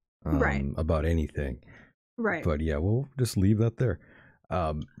want, right, about anything, right? But yeah, we'll just leave that there.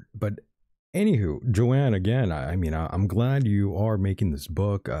 But anywho, Joanne, again, I'm glad you are making this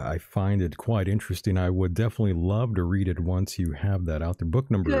book. I find it quite interesting. I would definitely love to read it once you have that out there. Book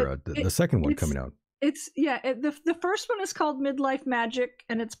number, the second one coming out. The first one is called Midlife Magic,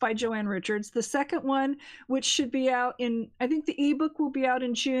 and it's by Joanne Richards. The second one, which should be out I think the ebook will be out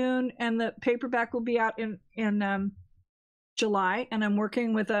in June, and the paperback will be out in July. And I'm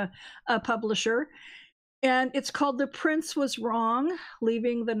working with a publisher, and it's called The Prince Was Wrong,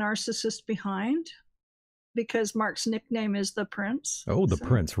 Leaving the Narcissist Behind, because Mark's nickname is the Prince. Oh, the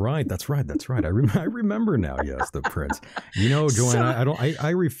Prince, right? That's right. I remember now. Yes, the Prince. Joanne, I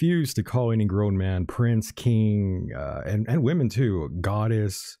refuse to call any grown man Prince, King, and women too,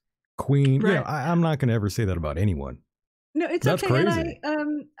 goddess, queen. Right. I'm not going to ever say that about anyone. No, that's okay. Crazy.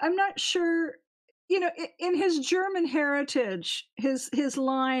 And I'm not sure. In his German heritage, his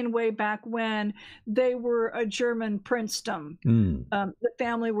line way back when, they were a German princedom. The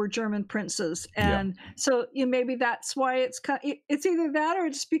family were German princes, and so maybe that's why it's either that or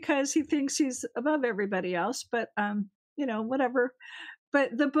it's because he thinks he's above everybody else. But whatever.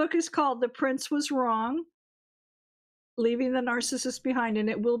 But the book is called The Prince Was Wrong, Leaving the Narcissist Behind, and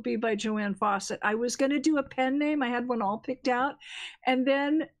it will be by Joanne Fawcett. I was going to do a pen name. I had one all picked out, and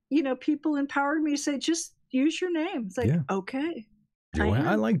then people empowered me to say, just use your name. It's like, okay. Joanne,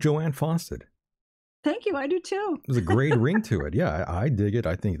 I like Joanne Fawcett. Thank you. I do too. There's a great ring to it. Yeah, I dig it.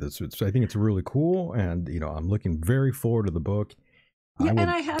 I think it's really cool, and I'm looking very forward to the book. Yeah, and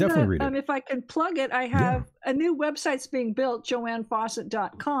I have definitely read it. If I can plug it, I have a new website's being built,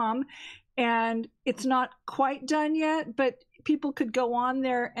 joannefawcett.com, and it's not quite done yet, but people could go on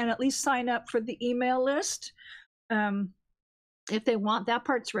there and at least sign up for the email list. If they want, that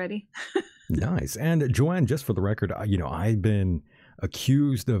part's ready. Nice. And Joanne, just for the record, I've been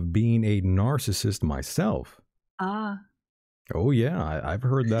accused of being a narcissist myself. Oh yeah, I've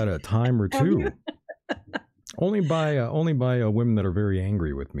heard that a time or two. Only by women that are very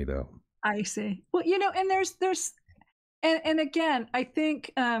angry with me, though. I see. Well, and there's and again, I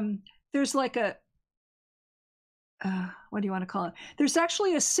think there's like a what do you want to call it? There's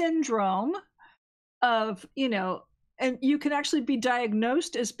actually a syndrome of and you can actually be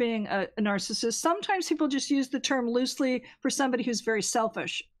diagnosed as being a narcissist. Sometimes people just use the term loosely for somebody who's very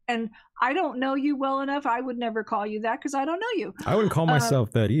selfish. And I don't know you well enough. I would never call you that because I don't know you. I wouldn't call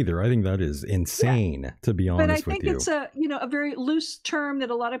myself that either. I think that is insane, to be honest with you. But I think it's a very loose term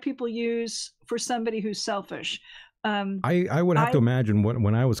that a lot of people use for somebody who's selfish. I would have to imagine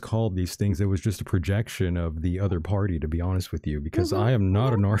when I was called these things, it was just a projection of the other party, to be honest with you, because I am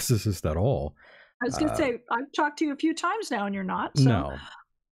not a narcissist at all. I was going to say, I've talked to you a few times now and you're not. So. No.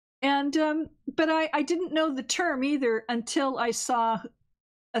 And, but I didn't know the term either until I saw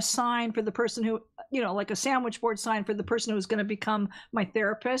a sign for the person who, like a sandwich board sign for the person who's going to become my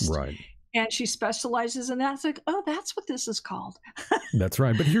therapist. Right. And she specializes in that. It's like, oh, that's what this is called. That's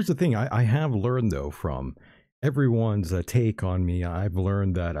right. But here's the thing. I have learned, though, from everyone's take on me, I've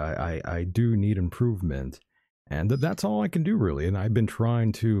learned that I do need improvement. And that's all I can do, really. And I've been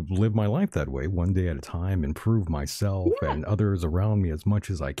trying to live my life that way, one day at a time, improve myself and others around me as much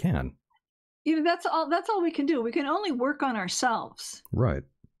as I can. That's all we can do. We can only work on ourselves. Right.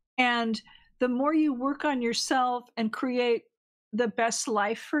 And the more you work on yourself and create the best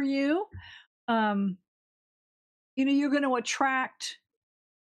life for you, you're going to attract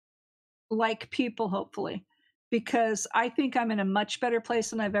like people, hopefully, because I think I'm in a much better place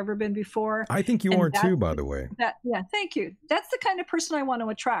than I've ever been before. I think you are too, by the way. Yeah, thank you. That's the kind of person I want to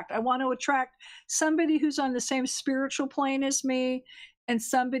attract. I want to attract somebody who's on the same spiritual plane as me, and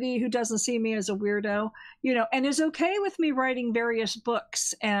somebody who doesn't see me as a weirdo, and is okay with me writing various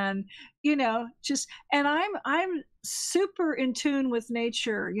books, and and I'm super in tune with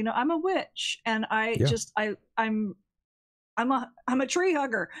nature. I'm a witch, and I'm a tree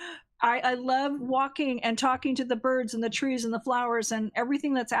hugger. I love walking and talking to the birds and the trees and the flowers and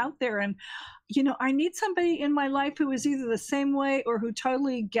everything that's out there. And, I need somebody in my life who is either the same way or who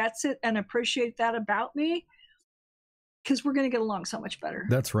totally gets it and appreciate that about me, because we're going to get along so much better.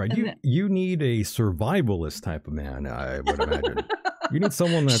 That's right. You need a survivalist type of man, I would imagine. You need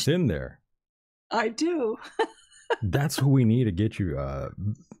someone that's in there. I do. That's who we need to get you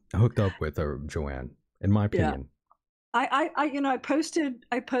hooked up with, Joanne, in my opinion. I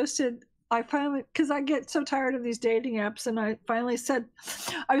finally, because I get so tired of these dating apps, and I finally said,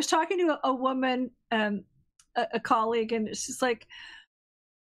 I was talking to a woman, a colleague, and she's like,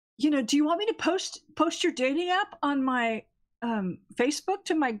 do you want me to post your dating app on my Facebook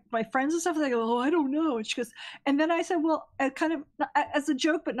to my friends and stuff? And I go, oh, I don't know. And she goes, and then I said, well, kind of as a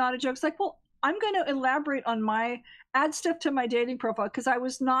joke, but not a joke. It's like, well, I'm going to elaborate on add stuff to my dating profile, because I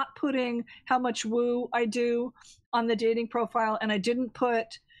was not putting how much woo I do on the dating profile, and I didn't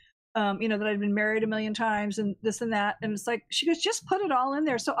put, that I'd been married a million times and this and that. And it's like, she goes, just put it all in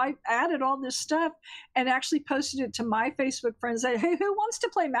there. So I added all this stuff and actually posted it to my Facebook friends. Said, hey, who wants to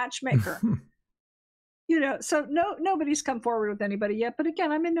play matchmaker? So nobody's come forward with anybody yet. But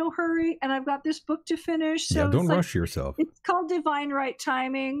again, I'm in no hurry, and I've got this book to finish. So don't rush yourself. It's called Divine Right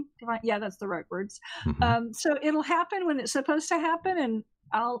Timing. Yeah, that's the right words. Mm-hmm. So it'll happen when it's supposed to happen, and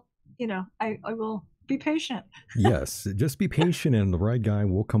I'll, I will be patient. Yes, just be patient, and the right guy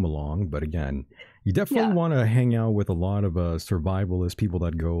will come along. But again, you definitely want to hang out with a lot of survivalist people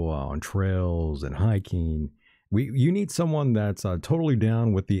that go on trails and hiking. You need someone that's totally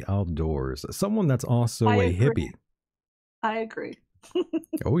down with the outdoors. Someone that's also a hippie. I agree.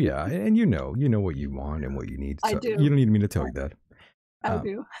 Oh yeah, and you know what you want and what you need. So I do. You don't need me to tell you that. I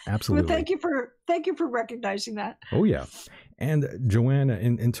do. Absolutely. But thank you for recognizing that. Oh yeah, and Joanna,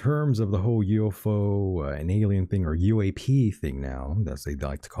 in terms of the whole UFO and alien thing, or UAP thing now, as they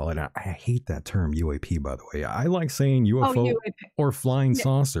like to call it. I hate that term UAP, by the way. I like saying UFO or flying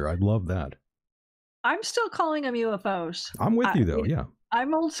saucer. I love that. I'm still calling them UFOs. I'm with you, though. Yeah.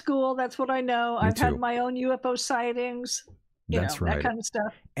 I'm old school. That's what I know. I've had my own UFO sightings. That's right. That kind of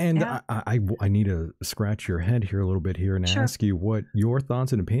stuff. And I need to scratch your head here a little bit here and ask you what your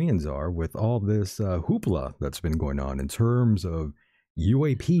thoughts and opinions are with all this hoopla that's been going on in terms of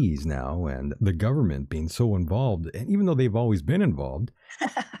UAPs now and the government being so involved. And even though they've always been involved,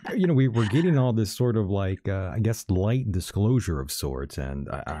 we're getting all this sort of like, I guess, light disclosure of sorts. And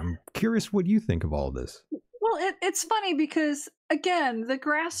I'm curious what you think of all this. Well, it's funny because, again, the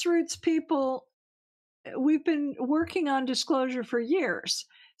grassroots people, we've been working on disclosure for years.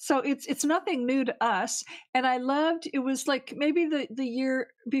 So it's nothing new to us. And I loved, it was like maybe the year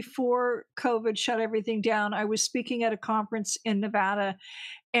before COVID shut everything down, I was speaking at a conference in Nevada.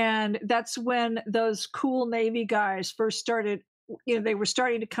 And that's when those cool Navy guys first started, they were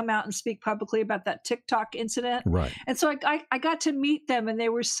starting to come out and speak publicly about that TikTok incident. Right. And so I got to meet them, and they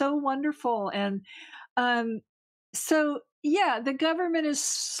were so wonderful. And so yeah, the government is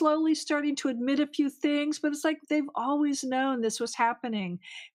slowly starting to admit a few things, but it's like they've always known this was happening,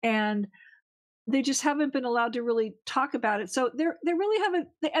 and they just haven't been allowed to really talk about it. So they really haven't,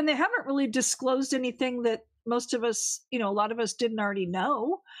 and they haven't really disclosed anything that most of us, a lot of us didn't already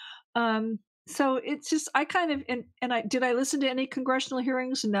know. So it's just, I kind of, did I listen to any congressional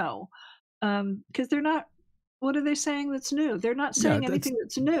hearings? No, because they're not. What are they saying that's new? They're not saying anything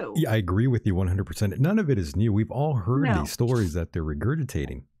that's new. Yeah, I agree with you 100%. None of it is new. We've all heard these stories that they're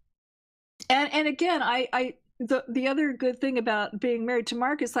regurgitating. And again, I the other good thing about being married to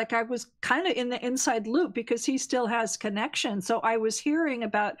Mark is, like, I was kinda in the inside loop because he still has connections, so I was hearing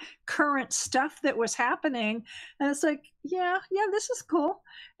about current stuff that was happening, and it's like, "Yeah, yeah, this is cool,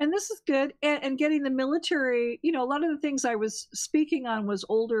 and this is good," and getting the military, a lot of the things I was speaking on was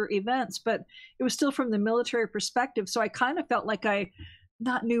older events, but it was still from the military perspective, so I kinda felt like I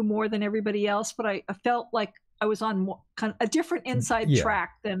not knew more than everybody else, but I felt like I was on kind of a different inside Yeah,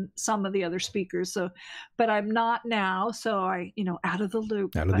 track than some of the other speakers. So, but I'm not now. So out of the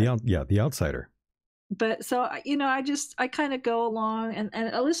loop. out of the yeah, the outsider. But so, I kind of go along and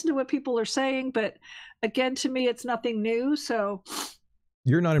I listen to what people are saying. But again, to me, it's nothing new. So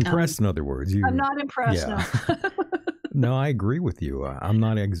You're not um, impressed, in other words. I'm You, not impressed. yeah. No. No, I agree with you. I'm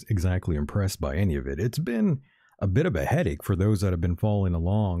not exactly impressed by any of it. It's been a bit of a headache for those that have been following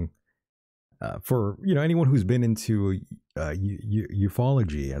along. For anyone who's been into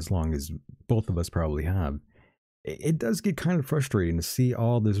ufology as long as both of us probably have, it does get kind of frustrating to see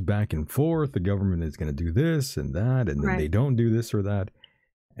all this back and forth. The government is going to do this and that, and then Right. they don't do this or that,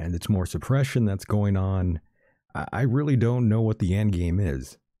 and it's more suppression that's going on. I really don't know what the end game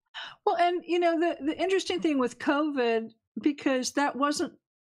is. Well, and the interesting thing with COVID, because that wasn't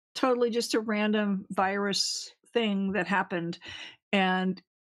totally just a random virus thing that happened, and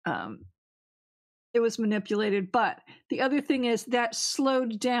um, it was manipulated. But the other thing is that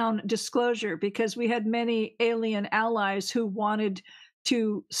slowed down disclosure because we had many alien allies who wanted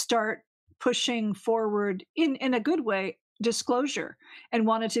to start pushing forward in a good way disclosure and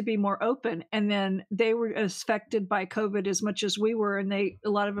wanted to be more open, and then they were affected by COVID as much as we were, and a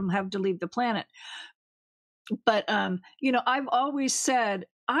lot of them have to leave the planet. But I've always said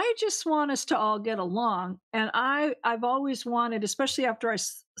I just want us to all get along, and I've always wanted, especially after I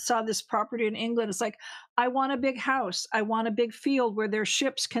saw this property in England, it's like I want a big house, I want a big field where their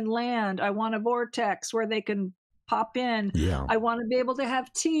ships can land, I want a vortex where they can pop in, Yeah, I want to be able to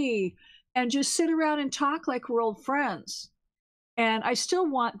have tea and just sit around and talk like we're old friends. And I still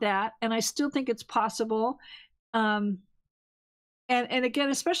want that, and I still think it's possible. um, and again,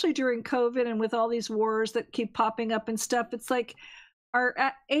 especially during COVID and with all these wars that keep popping up and stuff, it's like our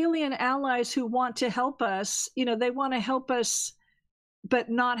alien allies who want to help us, they want to help us, but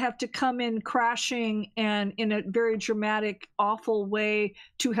not have to come in crashing and in a very dramatic, awful way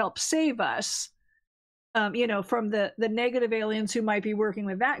to help save us. From the negative aliens who might be working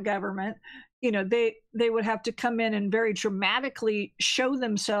with that government, they would have to come in and very dramatically show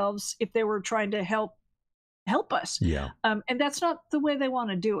themselves if they were trying to help us. yeah. And that's not the way they want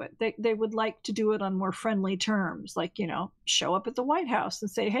to do it. They would like to do it on more friendly terms, like, show up at the White House and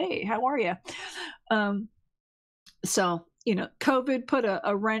say, "Hey, how are you?" Um, so, COVID put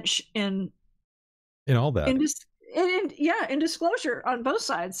a wrench And all that. in dis- in disclosure on both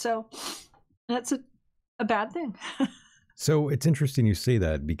sides. So that's a bad thing. So it's interesting you say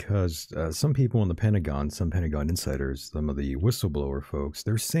that because some people in the Pentagon, some Pentagon insiders, some of the whistleblower folks,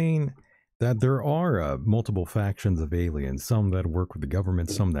 they're saying that there are multiple factions of aliens, some that work with the government,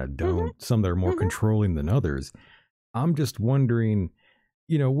 some that Hmm. don't, some that are more Hmm. controlling than others. I'm just wondering,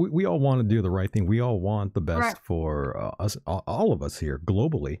 we all want to do the right thing. We all want the Right. best for us, all of us here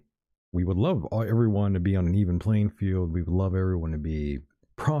globally. We would love everyone to be on an even playing field. We would love everyone to be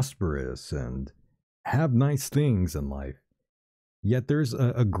prosperous and have nice things in life. Yet there's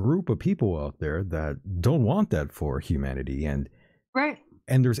a group of people out there that don't want that for humanity, Right.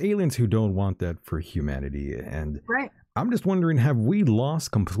 and there's aliens who don't want that for humanity. And Right. I'm just wondering, have we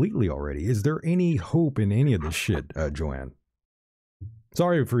lost completely already? Is there any hope in any of this shit, Joanne?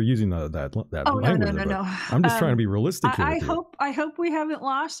 Sorry for using that Oh, no, language no, there, no, but no. I'm just trying to Um, be realistic here I with you. hope we haven't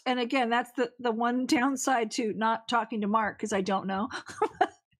lost. And again, that's the one downside to not talking to Mark because I don't know.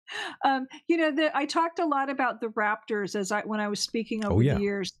 I talked a lot about the Raptors when I was speaking Oh over the yeah,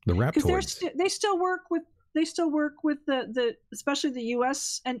 years the because Raptoids. they still work with the especially the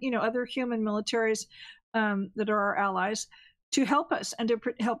U.S. and other human militaries that are our allies to help us and to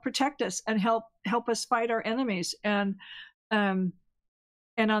help protect us and help us fight our enemies. Um,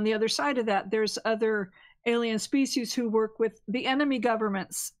 and on the other side of that, there's other alien species who work with the enemy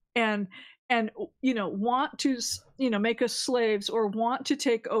governments and want to make us slaves or want to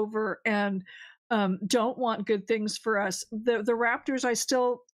take over and don't want good things for us. The Raptors, I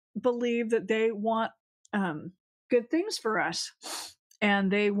still believe that they want good things for us,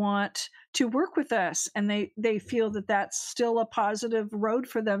 and they want to work with us, and they feel that that's still a positive road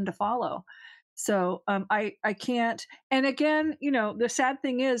for them to follow. So I can't. And again, the sad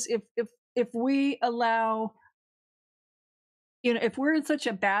thing is, if we allow, if we're in such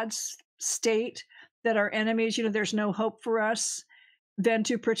a bad state that our enemies, there's no hope for us, then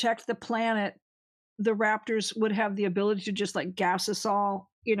to protect the planet, the raptors would have the ability to just like gas us all.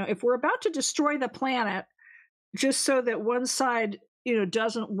 If we're about to destroy the planet, just so that one side,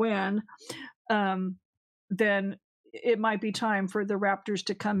 doesn't win, then it might be time for the raptors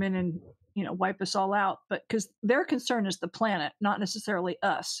to come in and, wipe us all out. But because their concern is the planet, not necessarily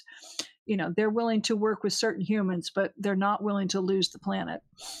us. They're willing to work with certain humans, but they're not willing to lose the planet.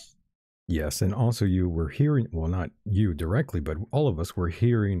 Yes, and also you were hearing, well, not you directly, but all of us were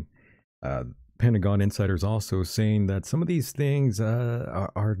hearing Pentagon insiders also saying that some of these things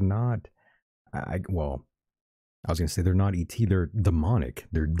are not, well, I was going to say they're not ET, they're demonic.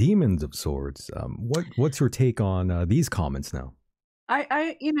 They're demons of sorts. What's your take on these comments now?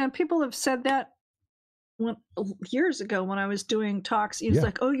 People have said that years ago when I was doing talks. He was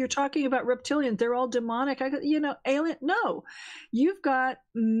like, "Oh, you're talking about reptilians? They're all demonic." I go, alien? No, you've got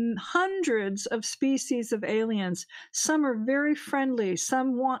hundreds of species of aliens. Some are very friendly.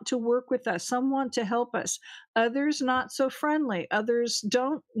 Some want to work with us. Some want to help us. Others not so friendly. Others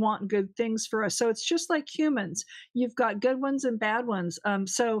don't want good things for us. So it's just like humans. You've got good ones and bad ones.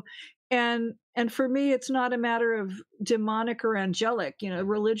 And for me, it's not a matter of demonic or angelic.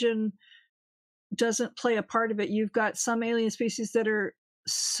 Religion doesn't play a part of it. You've got some alien species that are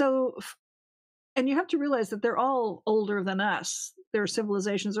and you have to realize that they're all older than us. Their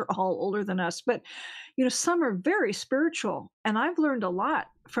civilizations are all older than us, but some are very spiritual, and I've learned a lot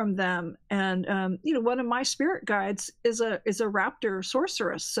from them. And one of my spirit guides is a raptor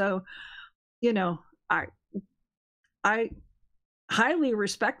sorceress. So I highly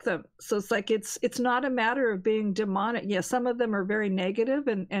respect them. So it's like it's not a matter of being demonic. Yeah, some of them are very negative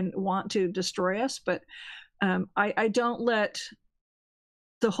and want to destroy us, but I don't let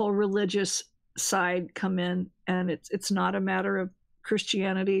the whole religious side come in, and it's not a matter of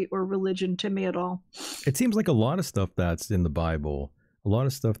Christianity or religion to me at all. It seems like a lot of stuff that's in the Bible, a lot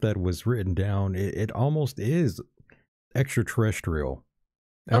of stuff that was written down, it almost is extraterrestrial.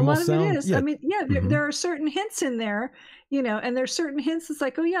 A lot of it is. Yeah. I mean, there are certain hints in there, and there's certain hints. It's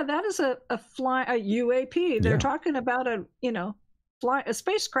like, oh yeah, that is a UAP. They're talking about a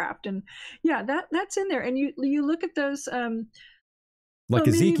spacecraft, and that's in there. And you look at those, like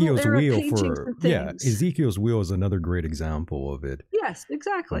Ezekiel's wheel Ezekiel's wheel is another great example of it. Yes,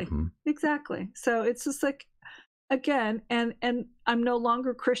 exactly, exactly. So it's just like, again, and I'm no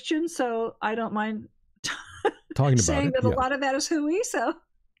longer Christian, so I don't mind talking about saying that a lot of that is hooey. So.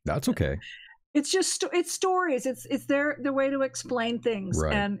 That's okay. It's just it's stories. It's their way to explain things,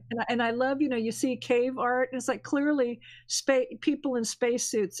 right. and I love you see cave art. And it's like clearly people in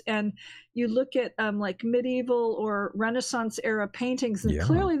spacesuits, and you look at like medieval or Renaissance era paintings, and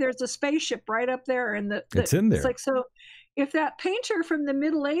clearly there's a spaceship right up there, and it's in there. It's like, so if that painter from the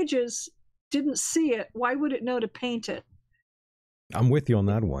Middle Ages didn't see it, why would it know to paint it? I'm with you on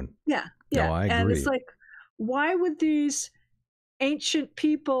that one. Yeah. No, I agree. And it's like, why would these ancient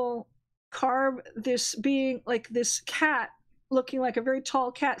people carve this being, like this cat looking like a very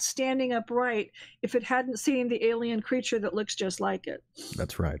tall cat standing upright, if it hadn't seen the alien creature that looks just like it?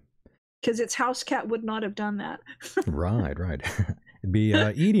 That's right. Because its house cat would not have done that. Right. It'd be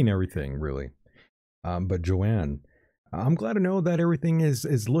eating everything, really. But Joanne, I'm glad to know that everything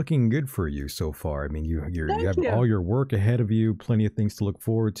is looking good for you so far. I mean, you have all your work ahead of you, plenty of things to look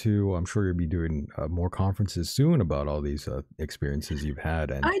forward to. I'm sure you'll be doing more conferences soon about all these experiences you've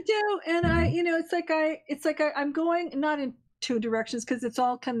had. And I do, and it's like I'm going not in two directions because it's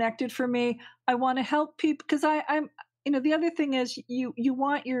all connected for me. I want to help people because I'm the other thing is you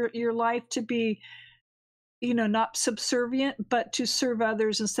want your life to be not subservient, but to serve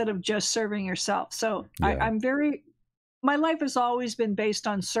others instead of just serving yourself. So my life has always been based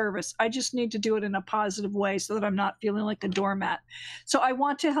on service. I just need to do it in a positive way so that I'm not feeling like a doormat. So I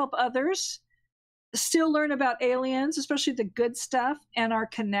want to help others still learn about aliens, especially the good stuff and our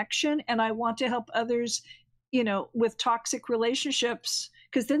connection. And I want to help others, with toxic relationships,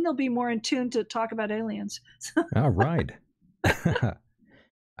 because then they'll be more in tune to talk about aliens. All right.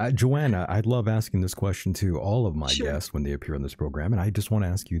 Joanna, I'd love asking this question to all of my guests when they appear on this program, and I just want to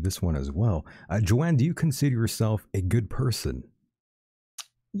ask you this one as well. Joanne, do you consider yourself a good person?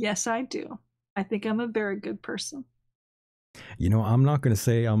 Yes, I do. I think I'm a very good person. I'm not going to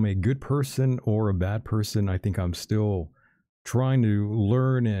say I'm a good person or a bad person. I think I'm still trying to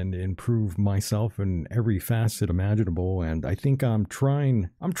learn and improve myself in every facet imaginable, and I think I'm trying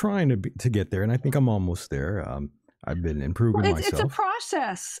to get there, and I think I'm almost there. I've been improving myself. It's a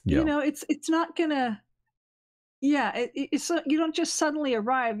process. It's not gonna. It's you don't just suddenly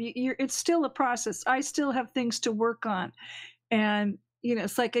arrive. It's still a process. I still have things to work on, and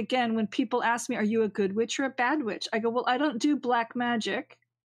it's like, again, when people ask me, "Are you a good witch or a bad witch?" I go, "Well, I don't do black magic,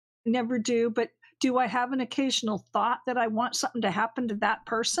 never do, but Do I have an occasional thought that I want something to happen to that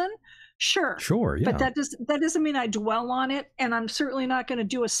person? Sure. Sure, yeah. But that doesn't mean I dwell on it, and I'm certainly not going to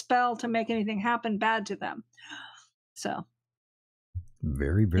do a spell to make anything happen bad to them. So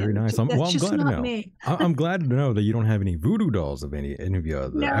very, very nice. that's I'm just glad to not know. me. I'm glad to know that you don't have any voodoo dolls of any of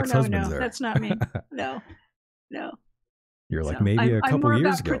your ex-husbands there. That's not me. No. You're like, So maybe a I'm couple more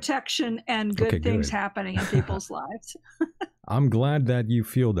years about ago. protection and good things happening in people's lives. I'm glad that you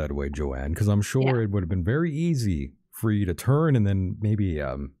feel that way, Joanne, because I'm sure it would have been very easy for you to turn and then maybe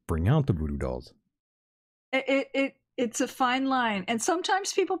bring out the voodoo dolls. It's a fine line, and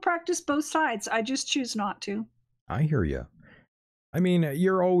sometimes people practice both sides. I just choose not to. I hear you. I mean,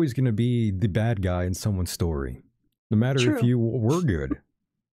 you're always going to be the bad guy in someone's story, no matter if you were good.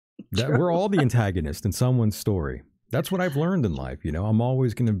 We're all the antagonist in someone's story. That's what I've learned in life. You know, I'm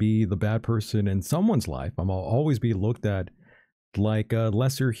always going to be the bad person in someone's life. I'll always be looked at like a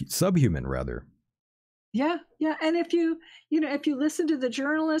lesser subhuman, rather. Yeah. And if you listen to the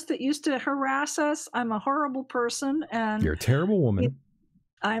journalist that used to harass us, I'm a horrible person, and you're a terrible woman.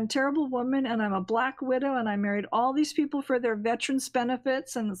 I'm a terrible woman, and I'm a black widow, and I married all these people for their veterans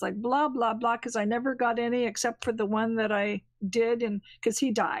benefits, and it's like blah blah blah, because I never got any except for the one that I did, and because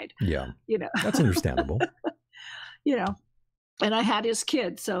he died. Yeah, that's understandable. And I had his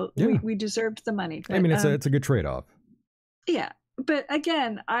kid, so we deserved the money. But, I mean, it's a good trade-off. Yeah, but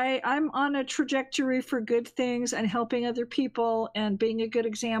again, I'm on a trajectory for good things and helping other people and being a good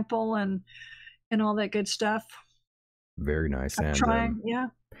example and all that good stuff. Very nice. I'm trying, yeah.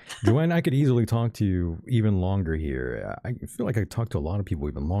 Joanne, I could easily talk to you even longer here. I feel like I talk to a lot of people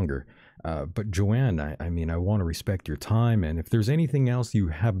even longer. But Joanne, I mean, I want to respect your time. And if there's anything else you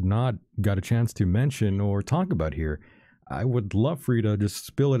have not got a chance to mention or talk about here, I would love for you to just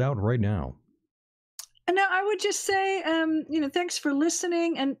spill it out right now. And now I would just say, thanks for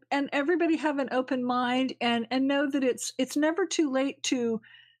listening, and everybody have an open mind and know that it's never too late to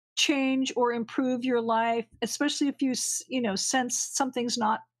change or improve your life, especially if you sense something's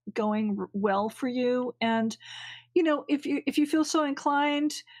not going well for you. And if you feel so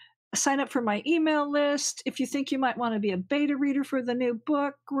inclined, sign up for my email list. If you think you might want to be a beta reader for the new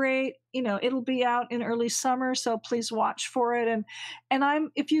book, great. It'll be out in early summer, so please watch for it. And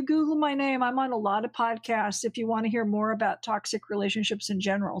if you Google my name, I'm on a lot of podcasts if you want to hear more about toxic relationships in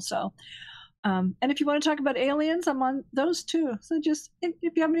general. So and if you want to talk about aliens, I'm on those too. So just if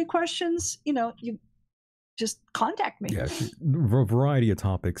you have any questions, you just contact me. Yeah, a variety of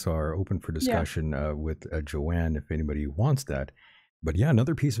topics are open for discussion with Joanne if anybody wants that. But yeah,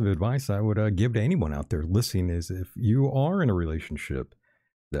 another piece of advice I would give to anyone out there listening is if you are in a relationship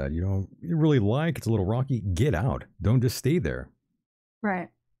that you really like, it's a little rocky, get out. Don't just stay there. Right.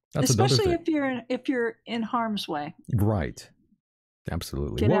 That's especially if you're in harm's way. Right.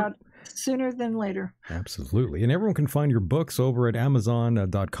 Absolutely. Get out sooner than later. Absolutely. And everyone can find your books over at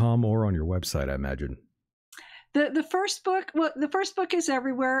Amazon.com or on your website, I imagine. The first book is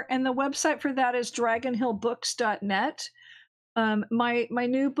everywhere, and the website for that is dragonhillbooks.net. My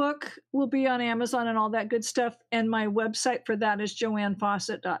new book will be on Amazon and all that good stuff, and my website for that is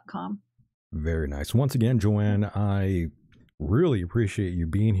joannefawcett.com. Very nice. Once again, Joanne, I really appreciate you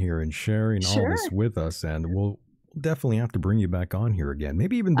being here and sharing all this with us, and we'll definitely have to bring you back on here again.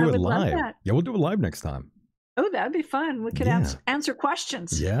 Maybe even do it live. Yeah, we'll do it live next time. Oh, that'd be fun. We could answer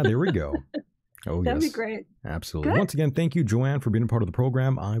questions. Yeah, there we go. Oh, that'd be great. Absolutely. Good. Once again, thank you, Joanne, for being a part of the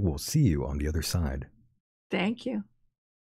program. I will see you on the other side. Thank you.